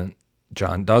Agent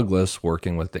John Douglas,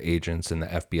 working with the agents in the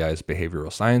FBI's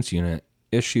Behavioral Science Unit,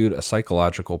 issued a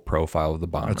psychological profile of the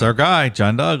bomber. That's our guy,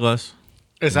 John Douglas.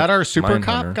 Is that our super Mindhunter.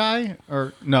 cop guy?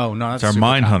 Or no, that's It's our super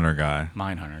cop. Mindhunter guy.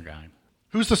 Mindhunter guy.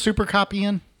 Who's the super cop,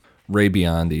 Ian? Ray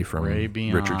Biondi from Ray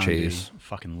Biondi. Richard Chase.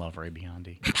 Fucking love Ray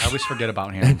Biondi. I always forget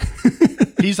about him.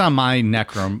 He's on my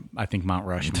Necrom, I think, Mount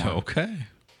Rushmore. Okay.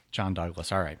 John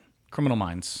Douglas. All right. Criminal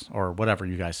Minds, or whatever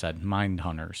you guys said. Mind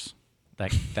Hunters.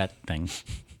 That thing.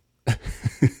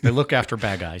 They look after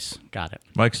bad guys. Got it.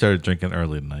 Mike started drinking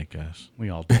early tonight, guys. We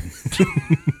all did.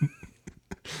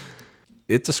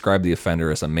 It described the offender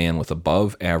as a man with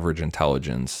above average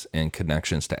intelligence and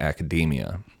connections to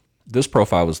academia. This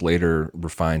profile was later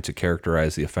refined to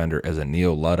characterize the offender as a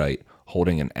neo-Luddite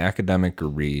holding an academic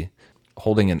degree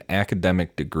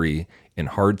in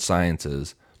hard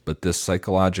sciences, but this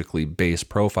psychologically based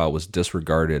profile was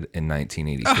disregarded in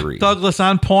 1983. Douglas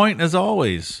on point as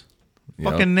always.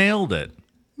 Yep. Fucking nailed it.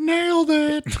 Nailed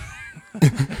it.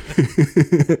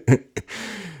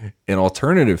 An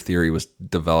alternative theory was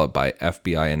developed by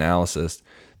FBI analysts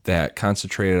that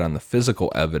concentrated on the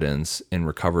physical evidence in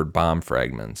recovered bomb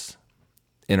fragments.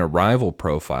 In a rival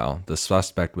profile, the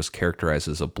suspect was characterized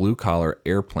as a blue-collar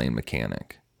airplane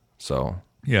mechanic. So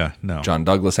Yeah, no. John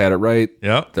Douglas had it right.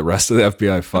 Yep. The rest of the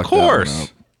FBI fucked Of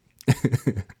course. that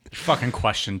one up. Fucking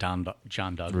question John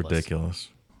Douglas. Ridiculous.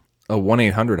 A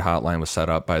 1-800 hotline was set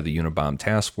up by the Unabomb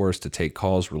Task Force to take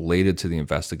calls related to the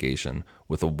investigation,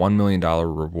 with a $1 million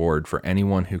reward for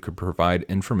anyone who could provide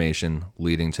information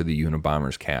leading to the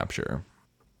Unabomber's capture.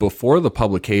 Before the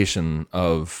publication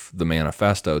of the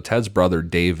manifesto, Ted's brother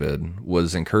David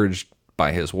was encouraged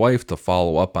by his wife to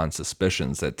follow up on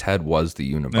suspicions that Ted was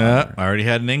the Unabomber. Yeah, I already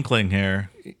had an inkling here.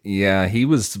 Yeah, he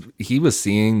was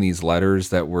seeing these letters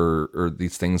that were, or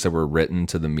these things that were written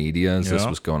to the media as this Yeah.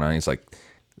 was going on. He's like,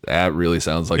 that really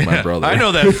sounds like my brother. I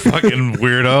know that fucking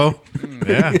weirdo.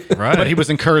 Yeah, right. But he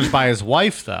was encouraged by his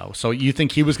wife, though. So you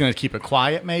think he was going to keep it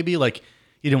quiet, maybe? Like,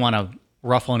 he didn't want to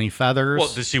ruffle any feathers?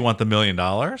 Well, does she want the $1 million?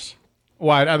 Well,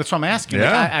 that's what I'm asking.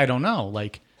 Yeah. Like, I don't know.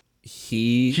 Like,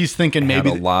 He's thinking had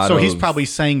maybe. a lot So he's of- probably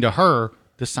saying to her,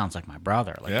 this sounds like my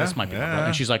brother. Like, Yeah, this might be my yeah. brother.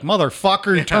 And she's like,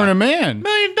 motherfucker, turn him in. $1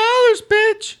 million,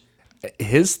 bitch.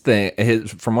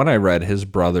 From what I read, his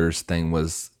brother's thing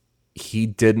was he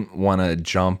didn't want to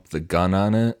jump the gun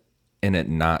on it and it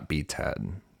not be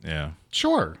Ted. Yeah,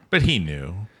 Sure. but he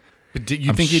knew. But you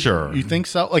I'm think sure. You think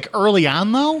so? Like, early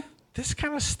on, though? This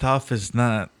kind of stuff is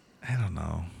not, I don't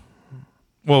know.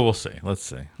 Well, we'll see. Let's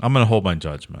see. I'm going to hold my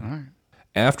judgment.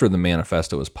 After the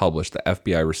manifesto was published, the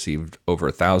FBI received over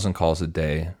 1,000 calls a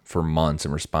day for months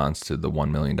in response to the $1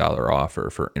 million offer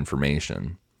for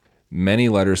information. Many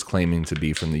letters claiming to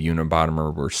be from the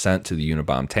Unabomber were sent to the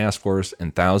Unabomb Task Force,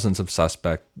 and thousands of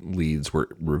suspect leads were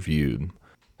reviewed.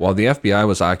 While the FBI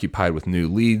was occupied with new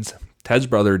leads, Ted's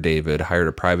brother David hired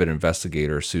a private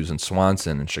investigator, Susan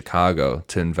Swanson, in Chicago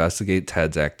to investigate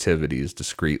Ted's activities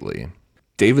discreetly.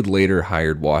 David later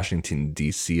hired Washington,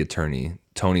 D.C. attorney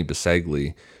Tony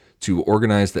Bisegli to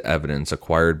organize the evidence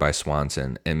acquired by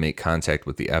Swanson and make contact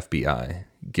with the FBI,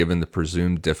 given the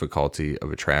presumed difficulty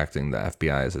of attracting the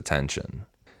FBI's attention.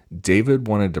 David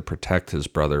wanted to protect his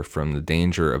brother from the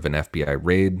danger of an FBI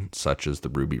raid, such as the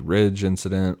Ruby Ridge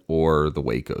incident or the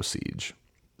Waco siege,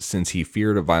 since he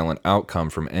feared a violent outcome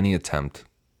from any attempt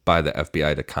by the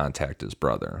FBI to contact his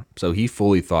brother. So he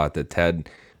fully thought that Ted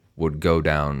would go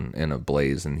down in a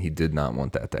blaze, and he did not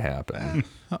want that to happen.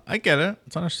 I get it.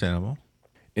 It's understandable.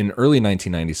 In early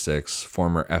 1996,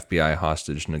 former FBI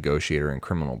hostage negotiator and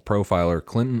criminal profiler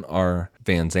Clinton R.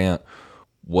 Van Zant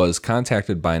was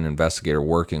contacted by an investigator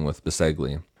working with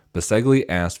Bisegli. Bisegli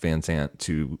asked Van Zant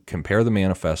to compare the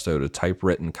manifesto to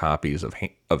typewritten copies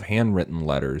of handwritten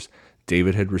letters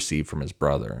David had received from his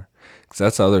brother. Because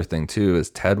that's the other thing, too, is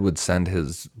Ted would send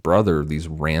his brother these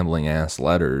rambling-ass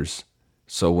letters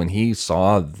So when he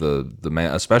saw the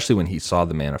man, especially when he saw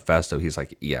the manifesto, he's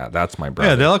like, "Yeah, that's my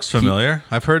brother." Yeah, that looks familiar.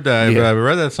 I've heard that. Yeah. I've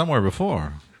read that somewhere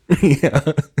before.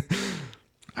 Yeah.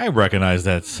 I recognize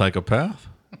that psychopath.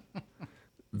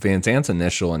 Van Zant's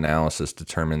initial analysis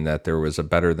determined that there was a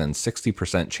better than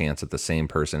 60% chance that the same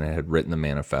person had written the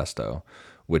manifesto,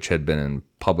 which had been in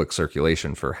public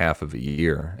circulation for half of a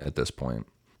year at this point.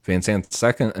 Van Zant's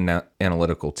second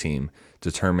analytical team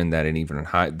determined that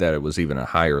it was even a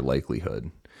higher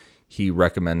likelihood. He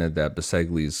recommended that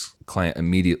Bisegli's client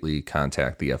immediately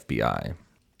contact the FBI.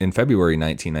 In February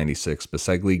 1996,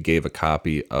 Bisegli gave a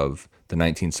copy of the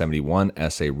 1971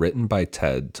 essay written by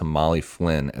Ted to Molly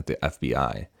Flynn at the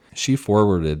FBI. She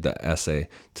forwarded the essay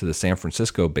to the San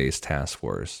Francisco-based task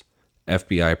force.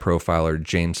 FBI profiler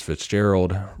James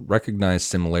Fitzgerald recognized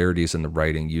similarities in the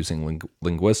writing using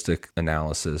linguistic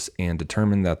analysis and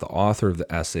determined that the author of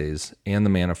the essays and the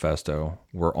manifesto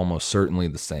were almost certainly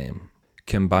the same.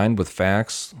 Combined with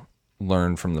facts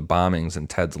learned from the bombings in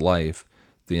Ted's life,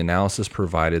 the analysis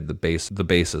provided the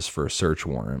basis for a search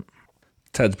warrant.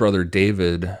 Ted's brother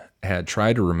David had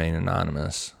tried to remain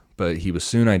anonymous, but he was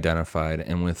soon identified,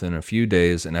 and within a few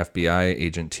days, an FBI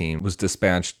agent team was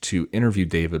dispatched to interview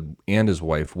David and his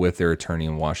wife with their attorney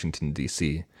in Washington,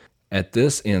 D.C. At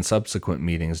this and subsequent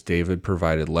meetings, David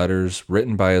provided letters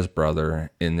written by his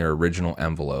brother in their original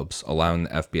envelopes, allowing the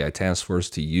FBI task force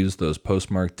to use those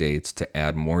postmarked dates to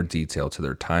add more detail to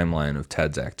their timeline of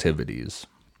Ted's activities.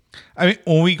 I mean,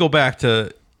 when we go back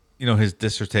to, his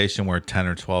dissertation where 10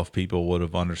 or 12 people would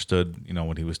have understood,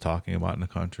 what he was talking about in the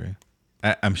country,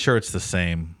 I'm sure it's the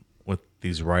same with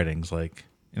these writings. Like,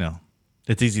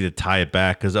 it's easy to tie it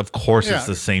back because, of course, it's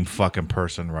the same fucking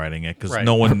person writing it because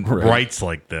no one writes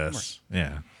like this. Right.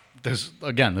 Yeah. There's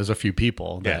a few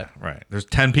people. That, right. There's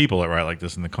 10 people that write like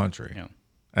this in the country. Yeah.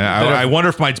 I wonder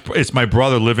if it's my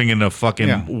brother living in a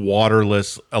fucking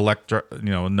waterless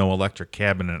no electric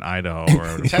cabin in Idaho.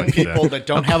 Or 10 people that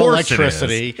don't have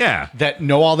electricity, that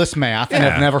know all this math and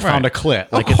have never found a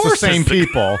clit. Like, it's the same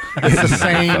people. It's the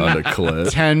same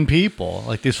 10 people.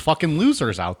 Like, these fucking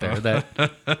losers out there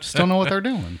that just don't know what they're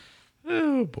doing.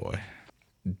 Oh, boy.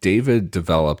 David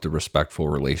developed a respectful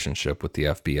relationship with the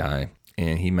FBI,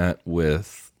 and he met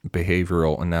with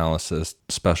behavioral analysis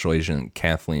special agent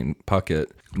Kathleen Puckett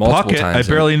multiple times.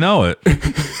 I barely know it.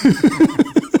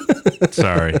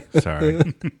 Sorry.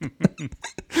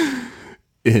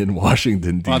 In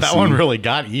Washington, D.C. Wow, that one really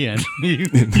got Ian. You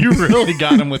really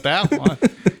got him with that one.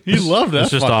 He loved that.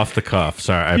 It's just off the cuff.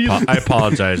 Sorry. I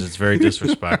apologize. It's very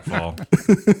disrespectful.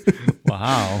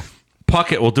 Wow.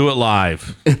 Puckett, we'll do it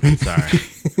live. Sorry.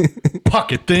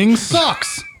 Puckett thing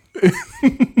sucks.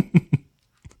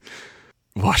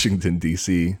 Washington,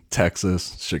 D.C.,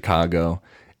 Texas, Chicago,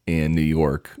 and New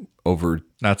York over...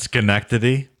 Not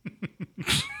Schenectady?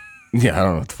 Yeah, I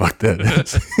don't know what the fuck that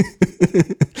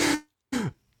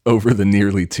is. Over the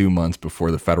nearly 2 months before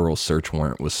the federal search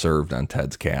warrant was served on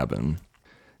Ted's cabin.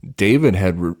 David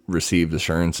had received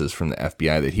assurances from the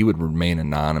FBI that he would remain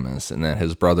anonymous and that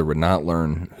his brother would not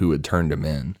learn who had turned him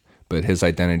in, but his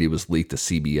identity was leaked to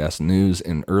CBS News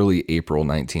in early April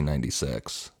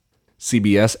 1996.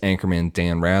 CBS anchorman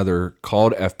Dan Rather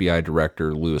called FBI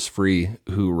Director Louis Freeh,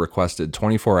 who requested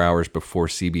 24 hours before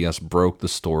CBS broke the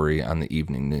story on the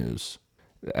evening news.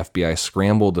 The FBI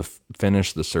scrambled to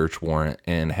finish the search warrant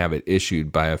and have it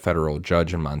issued by a federal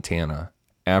judge in Montana.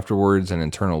 Afterwards, an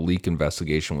internal leak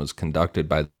investigation was conducted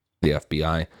by the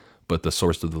FBI, but the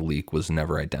source of the leak was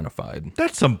never identified.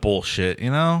 That's some bullshit,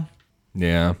 Yeah.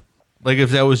 Like, if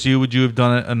that was you, would you have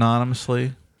done it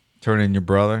anonymously? Turn in your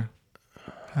brother?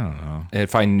 I don't know.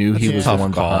 If I knew he was the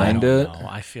one behind it.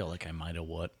 I feel like I might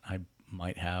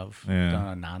have done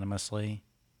anonymously.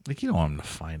 Like, you don't want him to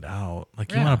find out.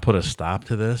 Like, you want to put a stop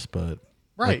to this, but...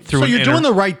 Right. So you're doing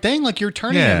the right thing. Like, you're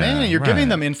turning them in and you're giving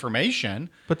them information.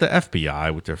 But the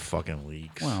FBI with their fucking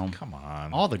leaks. Well, come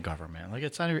on. All the government. Like,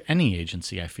 it's any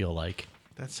agency, I feel like.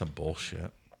 That's some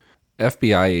bullshit.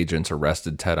 FBI agents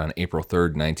arrested Ted on April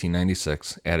 3rd,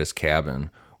 1996 at his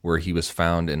cabin, where he was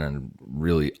found in a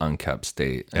really unkept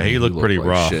state. Yeah, he looked pretty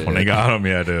rough when they got him,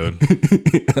 dude.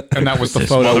 And that was the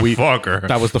photo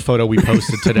we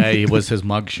posted today. Was his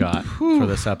mugshot for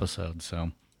this episode. So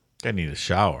I need a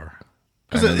shower.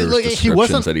 Because he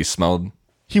wasn't that he smelled.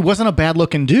 He wasn't a bad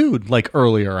looking dude like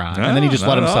earlier on, and then he just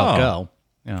let himself go.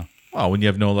 Yeah. Well, when you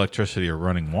have no electricity or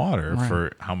running water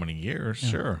for how many years?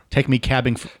 Sure. Take me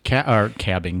camping for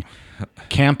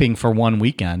one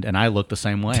weekend, and I look the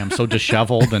same way. I'm so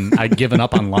disheveled, and I'd given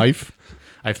up on life.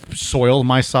 I've soiled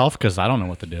myself because I don't know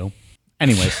what to do.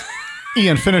 Anyways,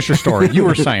 Ian, finish your story. You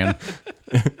were saying.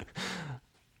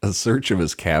 A search of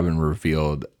his cabin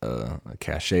revealed a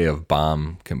cache of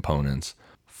bomb components,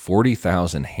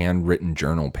 40,000 handwritten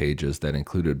journal pages that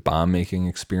included bomb-making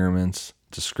experiments,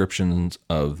 descriptions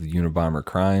of the Unabomber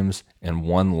crimes, and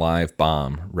one live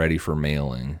bomb ready for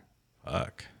mailing.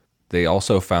 Fuck. They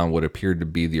also found what appeared to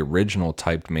be the original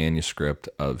typed manuscript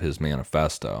of his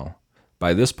manifesto.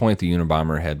 By this point, the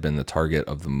Unabomber had been the target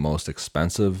of the most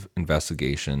expensive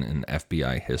investigation in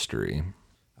FBI history.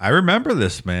 I remember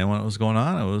this, man, when it was going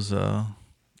on. It was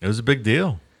a big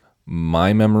deal.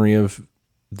 My memory of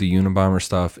the Unabomber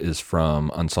stuff is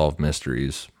from Unsolved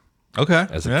Mysteries. Okay.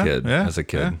 As a kid.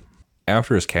 Yeah.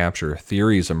 After his capture,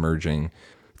 theories emerged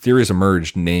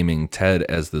naming Ted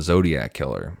as the Zodiac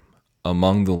Killer.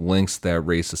 Among the links that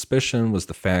raised suspicion was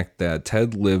the fact that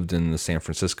Ted lived in the San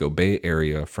Francisco Bay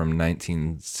Area from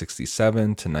 1967 to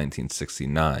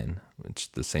 1969, which is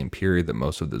the same period that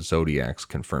most of the Zodiac's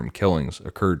confirmed killings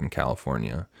occurred in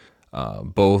California.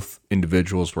 Both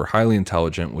individuals were highly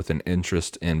intelligent with an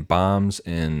interest in bombs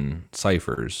and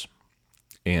ciphers,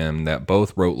 and that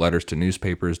both wrote letters to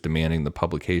newspapers demanding the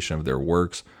publication of their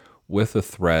works with a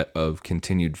threat of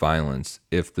continued violence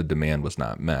if the demand was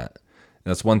not met.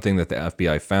 That's one thing that the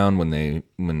FBI found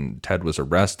when Ted was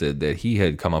arrested, that he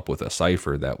had come up with a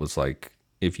cipher that was like,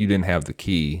 if you didn't have the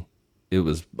key, it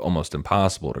was almost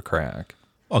impossible to crack.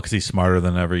 Well, because he's smarter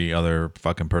than every other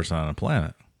fucking person on the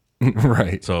planet.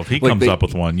 Right. So if he comes up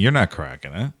with one, you're not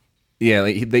cracking it. Yeah,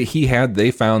 they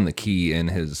found the key in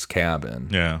his cabin.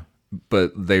 Yeah.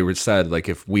 But they said, like,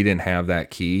 if we didn't have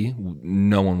that key,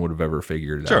 no one would have ever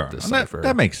figured out this cipher.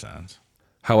 That makes sense.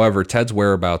 However, Ted's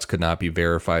whereabouts could not be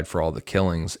verified for all the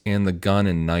killings, and the gun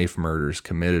and knife murders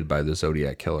committed by the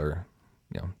Zodiac Killer,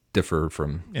 differed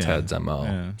from Ted's MO.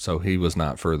 Yeah. So he was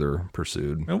not further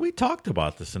pursued. And we talked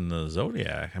about this in the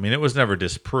Zodiac. I mean, it was never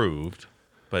disproved,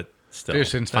 but still. They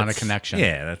just didn't find a connection.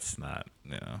 Yeah, that's not,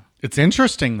 It's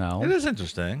interesting, though. It is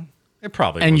interesting. It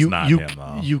probably was not him,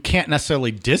 though. You can't necessarily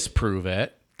disprove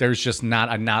it. There's just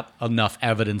not enough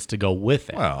evidence to go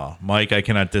with it. Well, Mike, I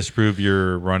cannot disprove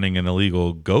you're running an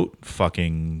illegal goat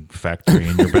fucking factory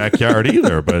in your backyard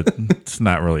either, but it's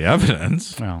not really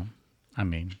evidence. Well, I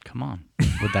mean, come on.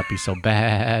 Would that be so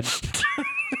bad?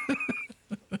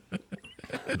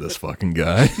 This fucking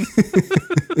guy.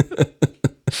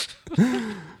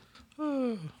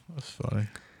 That's funny.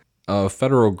 A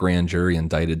federal grand jury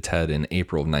indicted Ted in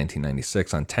April of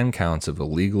 1996 on 10 counts of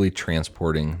illegally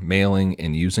transporting, mailing,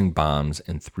 and using bombs,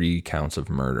 and 3 counts of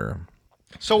murder.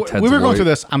 So we were going through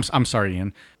this. I'm sorry,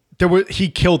 Ian. He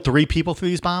killed 3 people through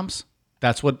these bombs?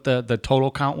 That's what the total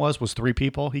count was 3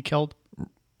 people he killed?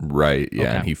 Right, yeah,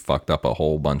 okay. And he fucked up a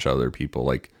whole bunch of other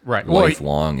people,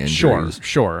 lifelong injuries.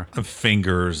 Sure.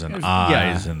 Fingers and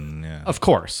eyes and Of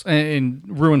course, and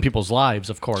ruin people's lives,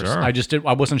 of course. Sure.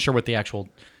 I wasn't sure what the actual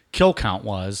kill count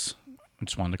was. I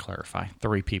just wanted to clarify.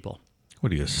 3 people.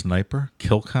 What are you, a sniper?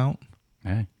 Kill count?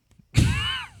 Hey.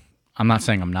 I'm not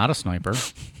saying I'm not a sniper.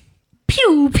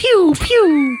 Pew, pew,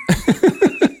 pew.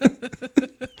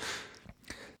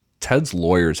 Ted's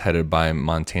lawyers, headed by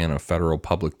Montana federal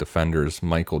public defenders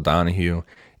Michael Donahue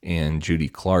and Judy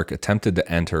Clark, attempted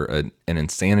to enter an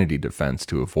insanity defense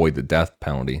to avoid the death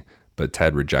penalty, but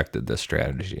Ted rejected this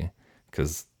strategy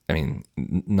because, I mean,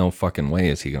 no fucking way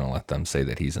is he going to let them say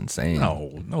that he's insane.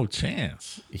 No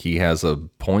chance. He has a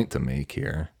point to make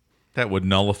here. That would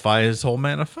nullify his whole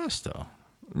manifesto.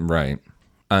 Right.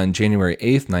 On January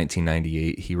 8th,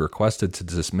 1998, he requested to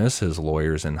dismiss his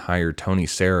lawyers and hire Tony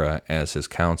Serra as his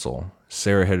counsel.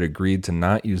 Serra had agreed to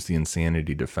not use the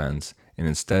insanity defense and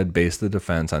instead based the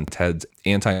defense on Ted's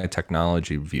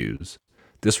anti-technology views.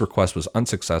 This request was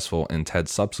unsuccessful, and Ted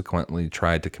subsequently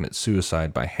tried to commit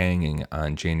suicide by hanging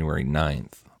on January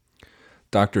 9th.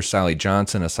 Dr. Sally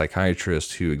Johnson, a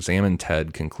psychiatrist who examined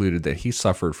Ted, concluded that he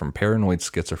suffered from paranoid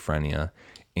schizophrenia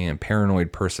and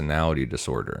paranoid personality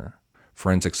disorder.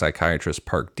 Forensic psychiatrist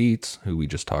Park Dietz, who we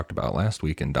just talked about last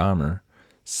week in Dahmer,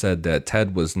 said that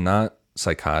Ted was not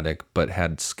psychotic but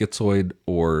had schizoid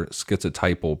or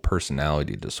schizotypal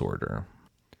personality disorder.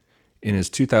 In his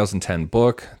 2010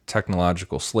 book,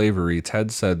 Technological Slavery,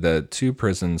 Ted said that 2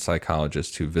 prison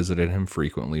psychologists who visited him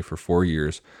frequently for 4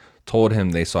 years told him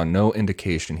they saw no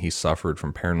indication he suffered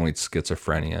from paranoid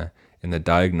schizophrenia, and the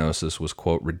diagnosis was,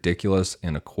 quote, ridiculous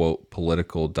and a, quote,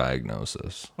 political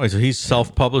diagnosis. Wait, so he's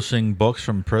self-publishing books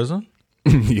from prison?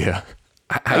 Yeah.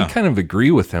 I kind of agree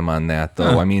with him on that,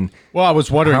 though. I mean... Well, I was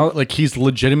wondering, he's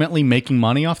legitimately making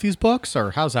money off these books,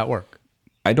 or how's that work?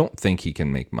 I don't think he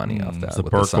can make money off that. It's the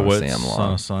with Berkowitz, the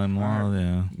Son of Sam Law,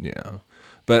 yeah. Yeah.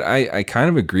 But I kind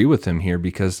of agree with him here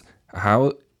because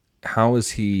how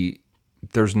is he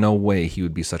there's no way he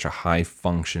would be such a high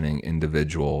functioning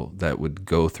individual that would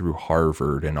go through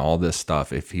Harvard and all this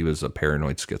stuff if he was a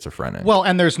paranoid schizophrenic. Well,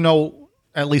 and there's no,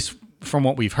 at least from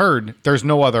what we've heard, there's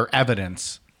no other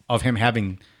evidence of him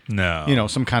having,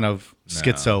 some kind of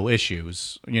schizo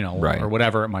issues, Right. or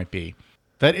whatever it might be.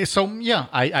 That is so. Yeah,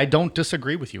 I don't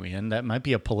disagree with you, Ian. That might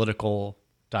be a political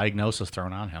diagnosis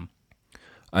thrown on him.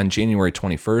 On January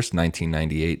 21st,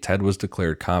 1998, Ted was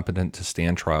declared competent to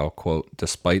stand trial, quote,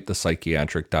 despite the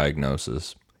psychiatric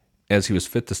diagnosis. As he was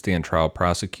fit to stand trial,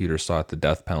 prosecutors sought the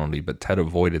death penalty, but Ted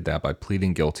avoided that by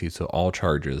pleading guilty to all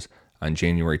charges on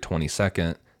January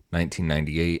 22nd,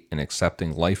 1998, and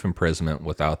accepting life imprisonment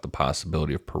without the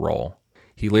possibility of parole.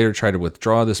 He later tried to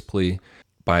withdraw this plea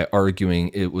by arguing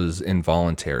it was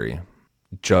involuntary.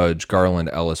 Judge Garland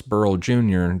Ellis Burrell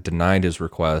Jr. denied his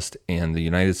request, and the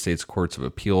United States Courts of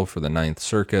Appeal for the Ninth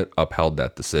Circuit upheld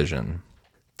that decision.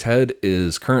 Ted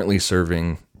is currently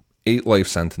serving 8 life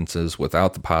sentences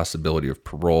without the possibility of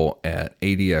parole at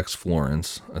ADX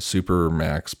Florence, a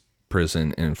supermax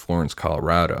prison in Florence,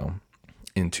 Colorado.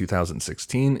 In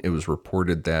 2016, it was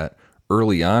reported that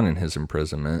early on in his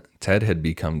imprisonment, Ted had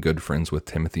become good friends with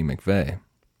Timothy McVeigh.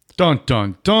 Dun,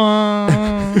 dun,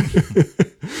 dun.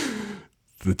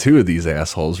 The two of these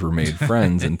assholes were made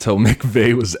friends until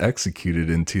McVeigh was executed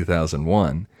in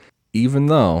 2001, even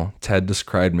though Ted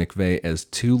described McVeigh as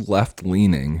too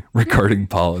left-leaning regarding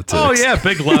politics. Oh, yeah,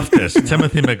 big leftist.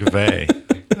 Timothy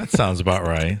McVeigh. That sounds about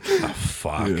right. Oh,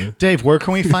 fuck. Yeah. Dave, where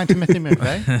can we find Timothy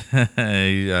McVeigh?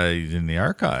 In the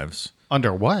archives.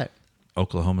 Under what?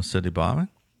 Oklahoma City bombing.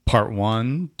 Part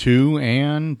 1, 2,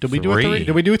 and did we do 3?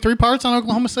 Did we do 3 parts on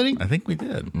Oklahoma City? I think we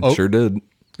did. Sure did.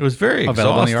 It was very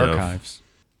available exhaustive. in the archives.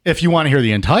 If you want to hear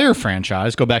the entire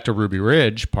franchise, go back to Ruby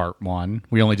Ridge, Part 1.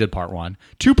 We only did Part 1.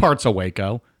 2 parts of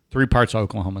Waco, 3 parts of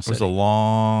Oklahoma City. It was a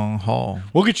long haul.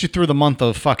 We'll get you through the month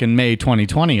of fucking May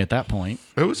 2020 at that point.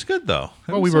 It was good, though.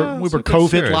 We were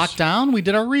COVID locked down. We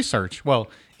did our research. Well,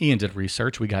 Ian did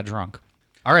research. We got drunk.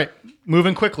 All right,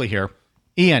 moving quickly here.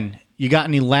 Ian, you got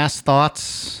any last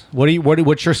thoughts?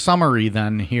 What's your summary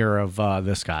then here of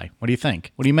this guy? What do you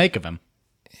think? What do you make of him?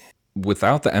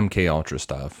 Without the MK Ultra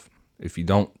stuff, if you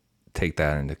don't take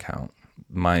that into account,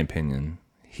 my opinion,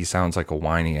 he sounds like a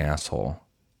whiny asshole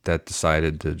that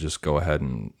decided to just go ahead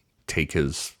and take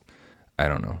his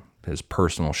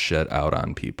personal shit out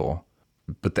on people.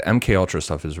 But the MK Ultra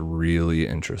stuff is really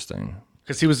interesting.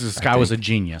 Because this guy was a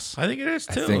genius. I think it is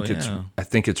too. I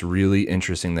think it's really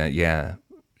interesting that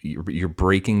you're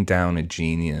breaking down a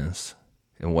genius,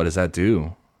 and what does that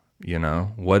do?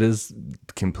 What does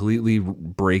completely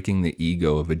breaking the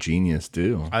ego of a genius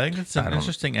do? I think it's an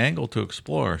interesting angle to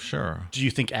explore. Sure. Do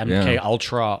you think MK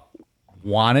Ultra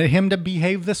wanted him to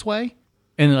behave this way?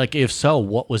 And if so,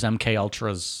 what was MK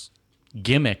Ultra's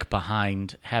gimmick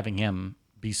behind having him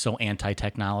be so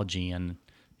anti-technology and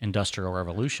industrial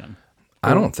revolution?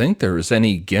 I don't think there was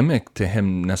any gimmick to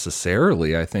him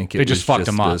necessarily. I think they just fucked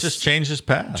him up. Just changed his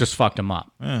path. Just fucked him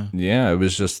up. Yeah, it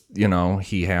was just,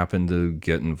 he happened to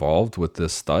get involved with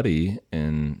this study.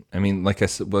 And I mean, like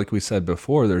we said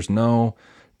before, there's no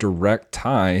direct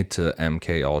tie to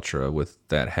MK Ultra with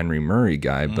that Henry Murray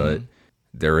guy, but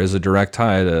there is a direct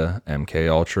tie to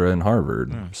MK Ultra and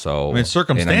Harvard. So it's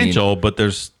circumstantial, but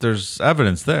there's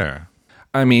evidence there.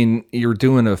 I mean, you're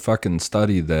doing a fucking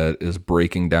study that is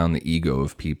breaking down the ego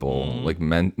of people,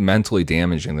 mentally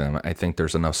damaging them. I think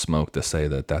there's enough smoke to say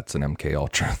that that's an MK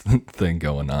Ultra thing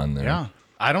going on there. Yeah,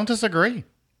 I don't disagree.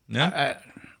 Yeah,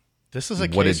 this is a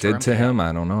case what it did for to him.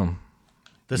 I don't know.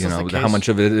 This is a case. How much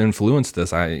of it influenced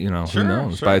this. Who knows?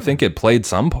 Sure. But I think it played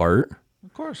some part.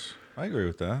 Of course, I agree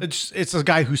with that. It's a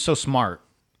guy who's so smart,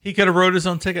 he could have wrote his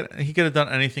own ticket. He could have done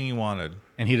anything he wanted,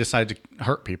 and he decided to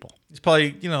hurt people. He's probably,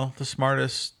 the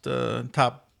smartest,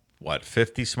 top,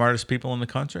 50 smartest people in the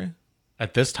country?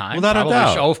 At this time? Without a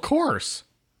doubt. Oh, of course.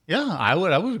 Yeah, I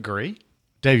would agree.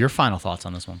 Dave, your final thoughts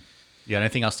on this one? You got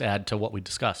anything else to add to what we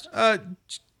discussed?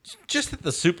 Just that the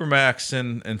Supermax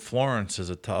in Florence is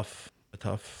a tough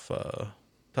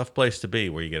place to be,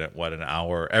 where you get, an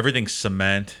hour. Everything's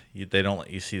cement. They don't let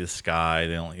you see the sky.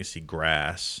 They don't let you see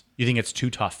grass. You think it's too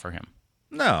tough for him?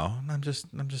 No, I'm just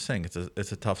saying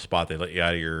it's a tough spot. They let you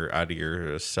out of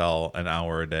your cell an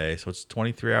hour a day, so it's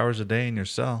 23 hours a day in your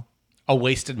cell. A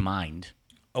wasted mind.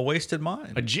 A wasted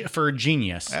mind for a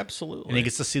genius. Absolutely. And he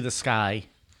gets to see the sky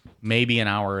maybe an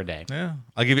hour a day. Yeah,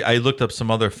 I looked up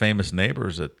some other famous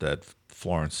neighbors at that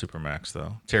Florence Supermax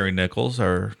though. Terry Nichols,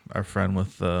 our friend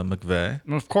with McVeigh.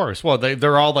 Of course. Well,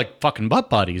 they're all like fucking butt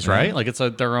buddies, right? Like it's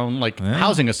their own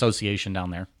housing association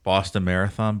down there. Boston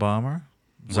Marathon bomber.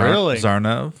 Really?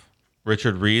 Zarnev.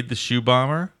 Richard Reed, the shoe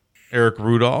bomber. Eric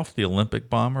Rudolph, the Olympic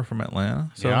bomber from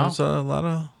Atlanta. So Yeah. there's a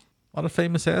lot of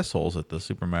famous assholes at the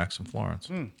Supermax in Florence.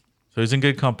 So he's in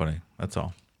good company. That's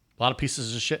all. A lot of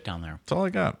pieces of shit down there. That's all I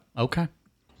got. Okay.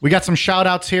 We got some shout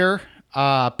outs here.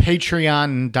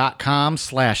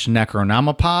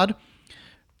 Patreon.com/Necronomipod.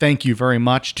 Thank you very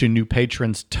much to new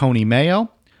patrons Tony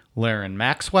Mayo, Laren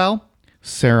Maxwell,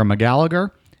 Sarah McGallagher,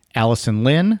 Allison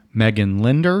Lynn, Megan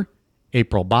Linder,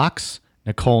 April Box,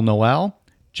 Nicole Noel,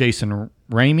 Jason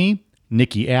Ramey,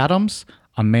 Nikki Adams,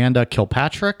 Amanda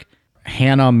Kilpatrick,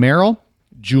 Hannah Merrill,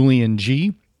 Julian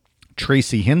G.,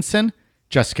 Tracy Hinson,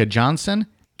 Jessica Johnson,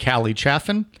 Callie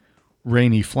Chaffin,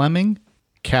 Rainey Fleming,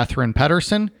 Catherine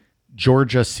Pedersen,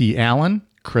 Georgia C. Allen,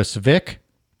 Chris Vick,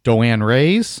 Doanne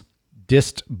Reyes,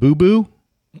 Dist Bubo,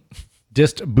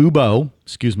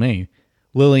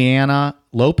 Liliana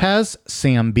Lopez,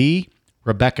 Sam B.,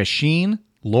 Rebecca Sheen,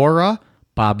 Laura,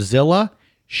 Bob Zilla,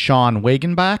 Sean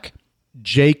Wagenbach,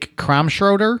 Jake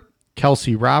Kromschroeder,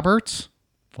 Kelsey Roberts,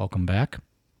 welcome back,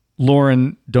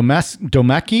 Lauren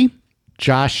Domecki,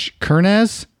 Josh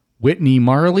Kernez, Whitney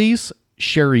Marleys,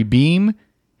 Sherry Beam,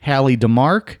 Hallie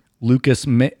DeMark, Lucas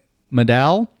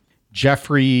Medell,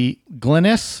 Jeffrey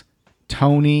Glennis,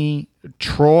 Tony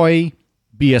Troy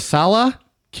Biasala,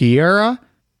 Kiera,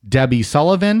 Debbie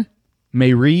Sullivan,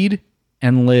 May Reed,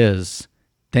 and Liz.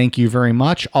 Thank you very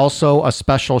much. Also, a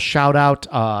special shout out.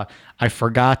 I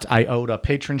forgot I owed a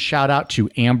patron shout out to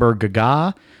Amber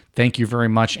Gaga. Thank you very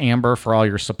much, Amber, for all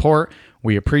your support.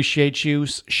 We appreciate you.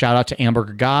 Shout out to Amber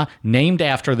Gaga, named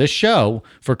after this show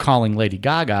for calling Lady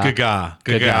Gaga.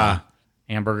 Gaga.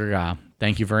 Amber Gaga.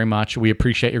 Thank you very much. We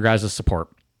appreciate your guys' support.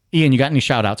 Ian, you got any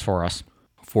shout outs for us?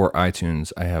 For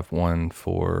iTunes, I have one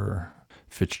for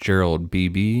Fitzgerald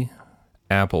BB,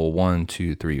 Apple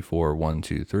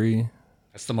 1234123.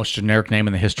 That's the most generic name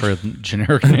in the history of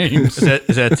generic names.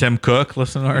 Is that Tim Cook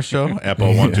listening to our show?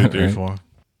 Apple 1, 2, 3, 4.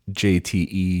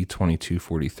 JTE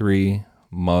 2243,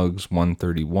 Muggs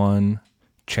 131,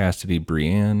 Chastity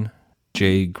Brienne,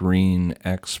 J Green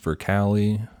X for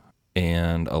Cali,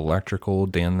 and Electrical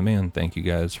Dan the Man. Thank you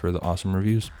guys for the awesome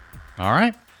reviews. All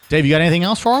right. Dave, you got anything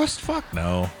else for us? Fuck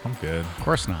no. I'm good. Of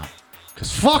course not.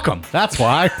 Because fuck them. That's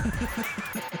why.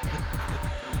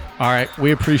 All right.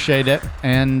 We appreciate it.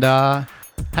 And,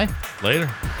 hey. Later.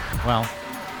 Well.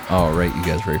 All right, you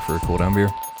guys ready for a cool down beer?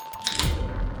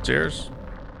 Cheers.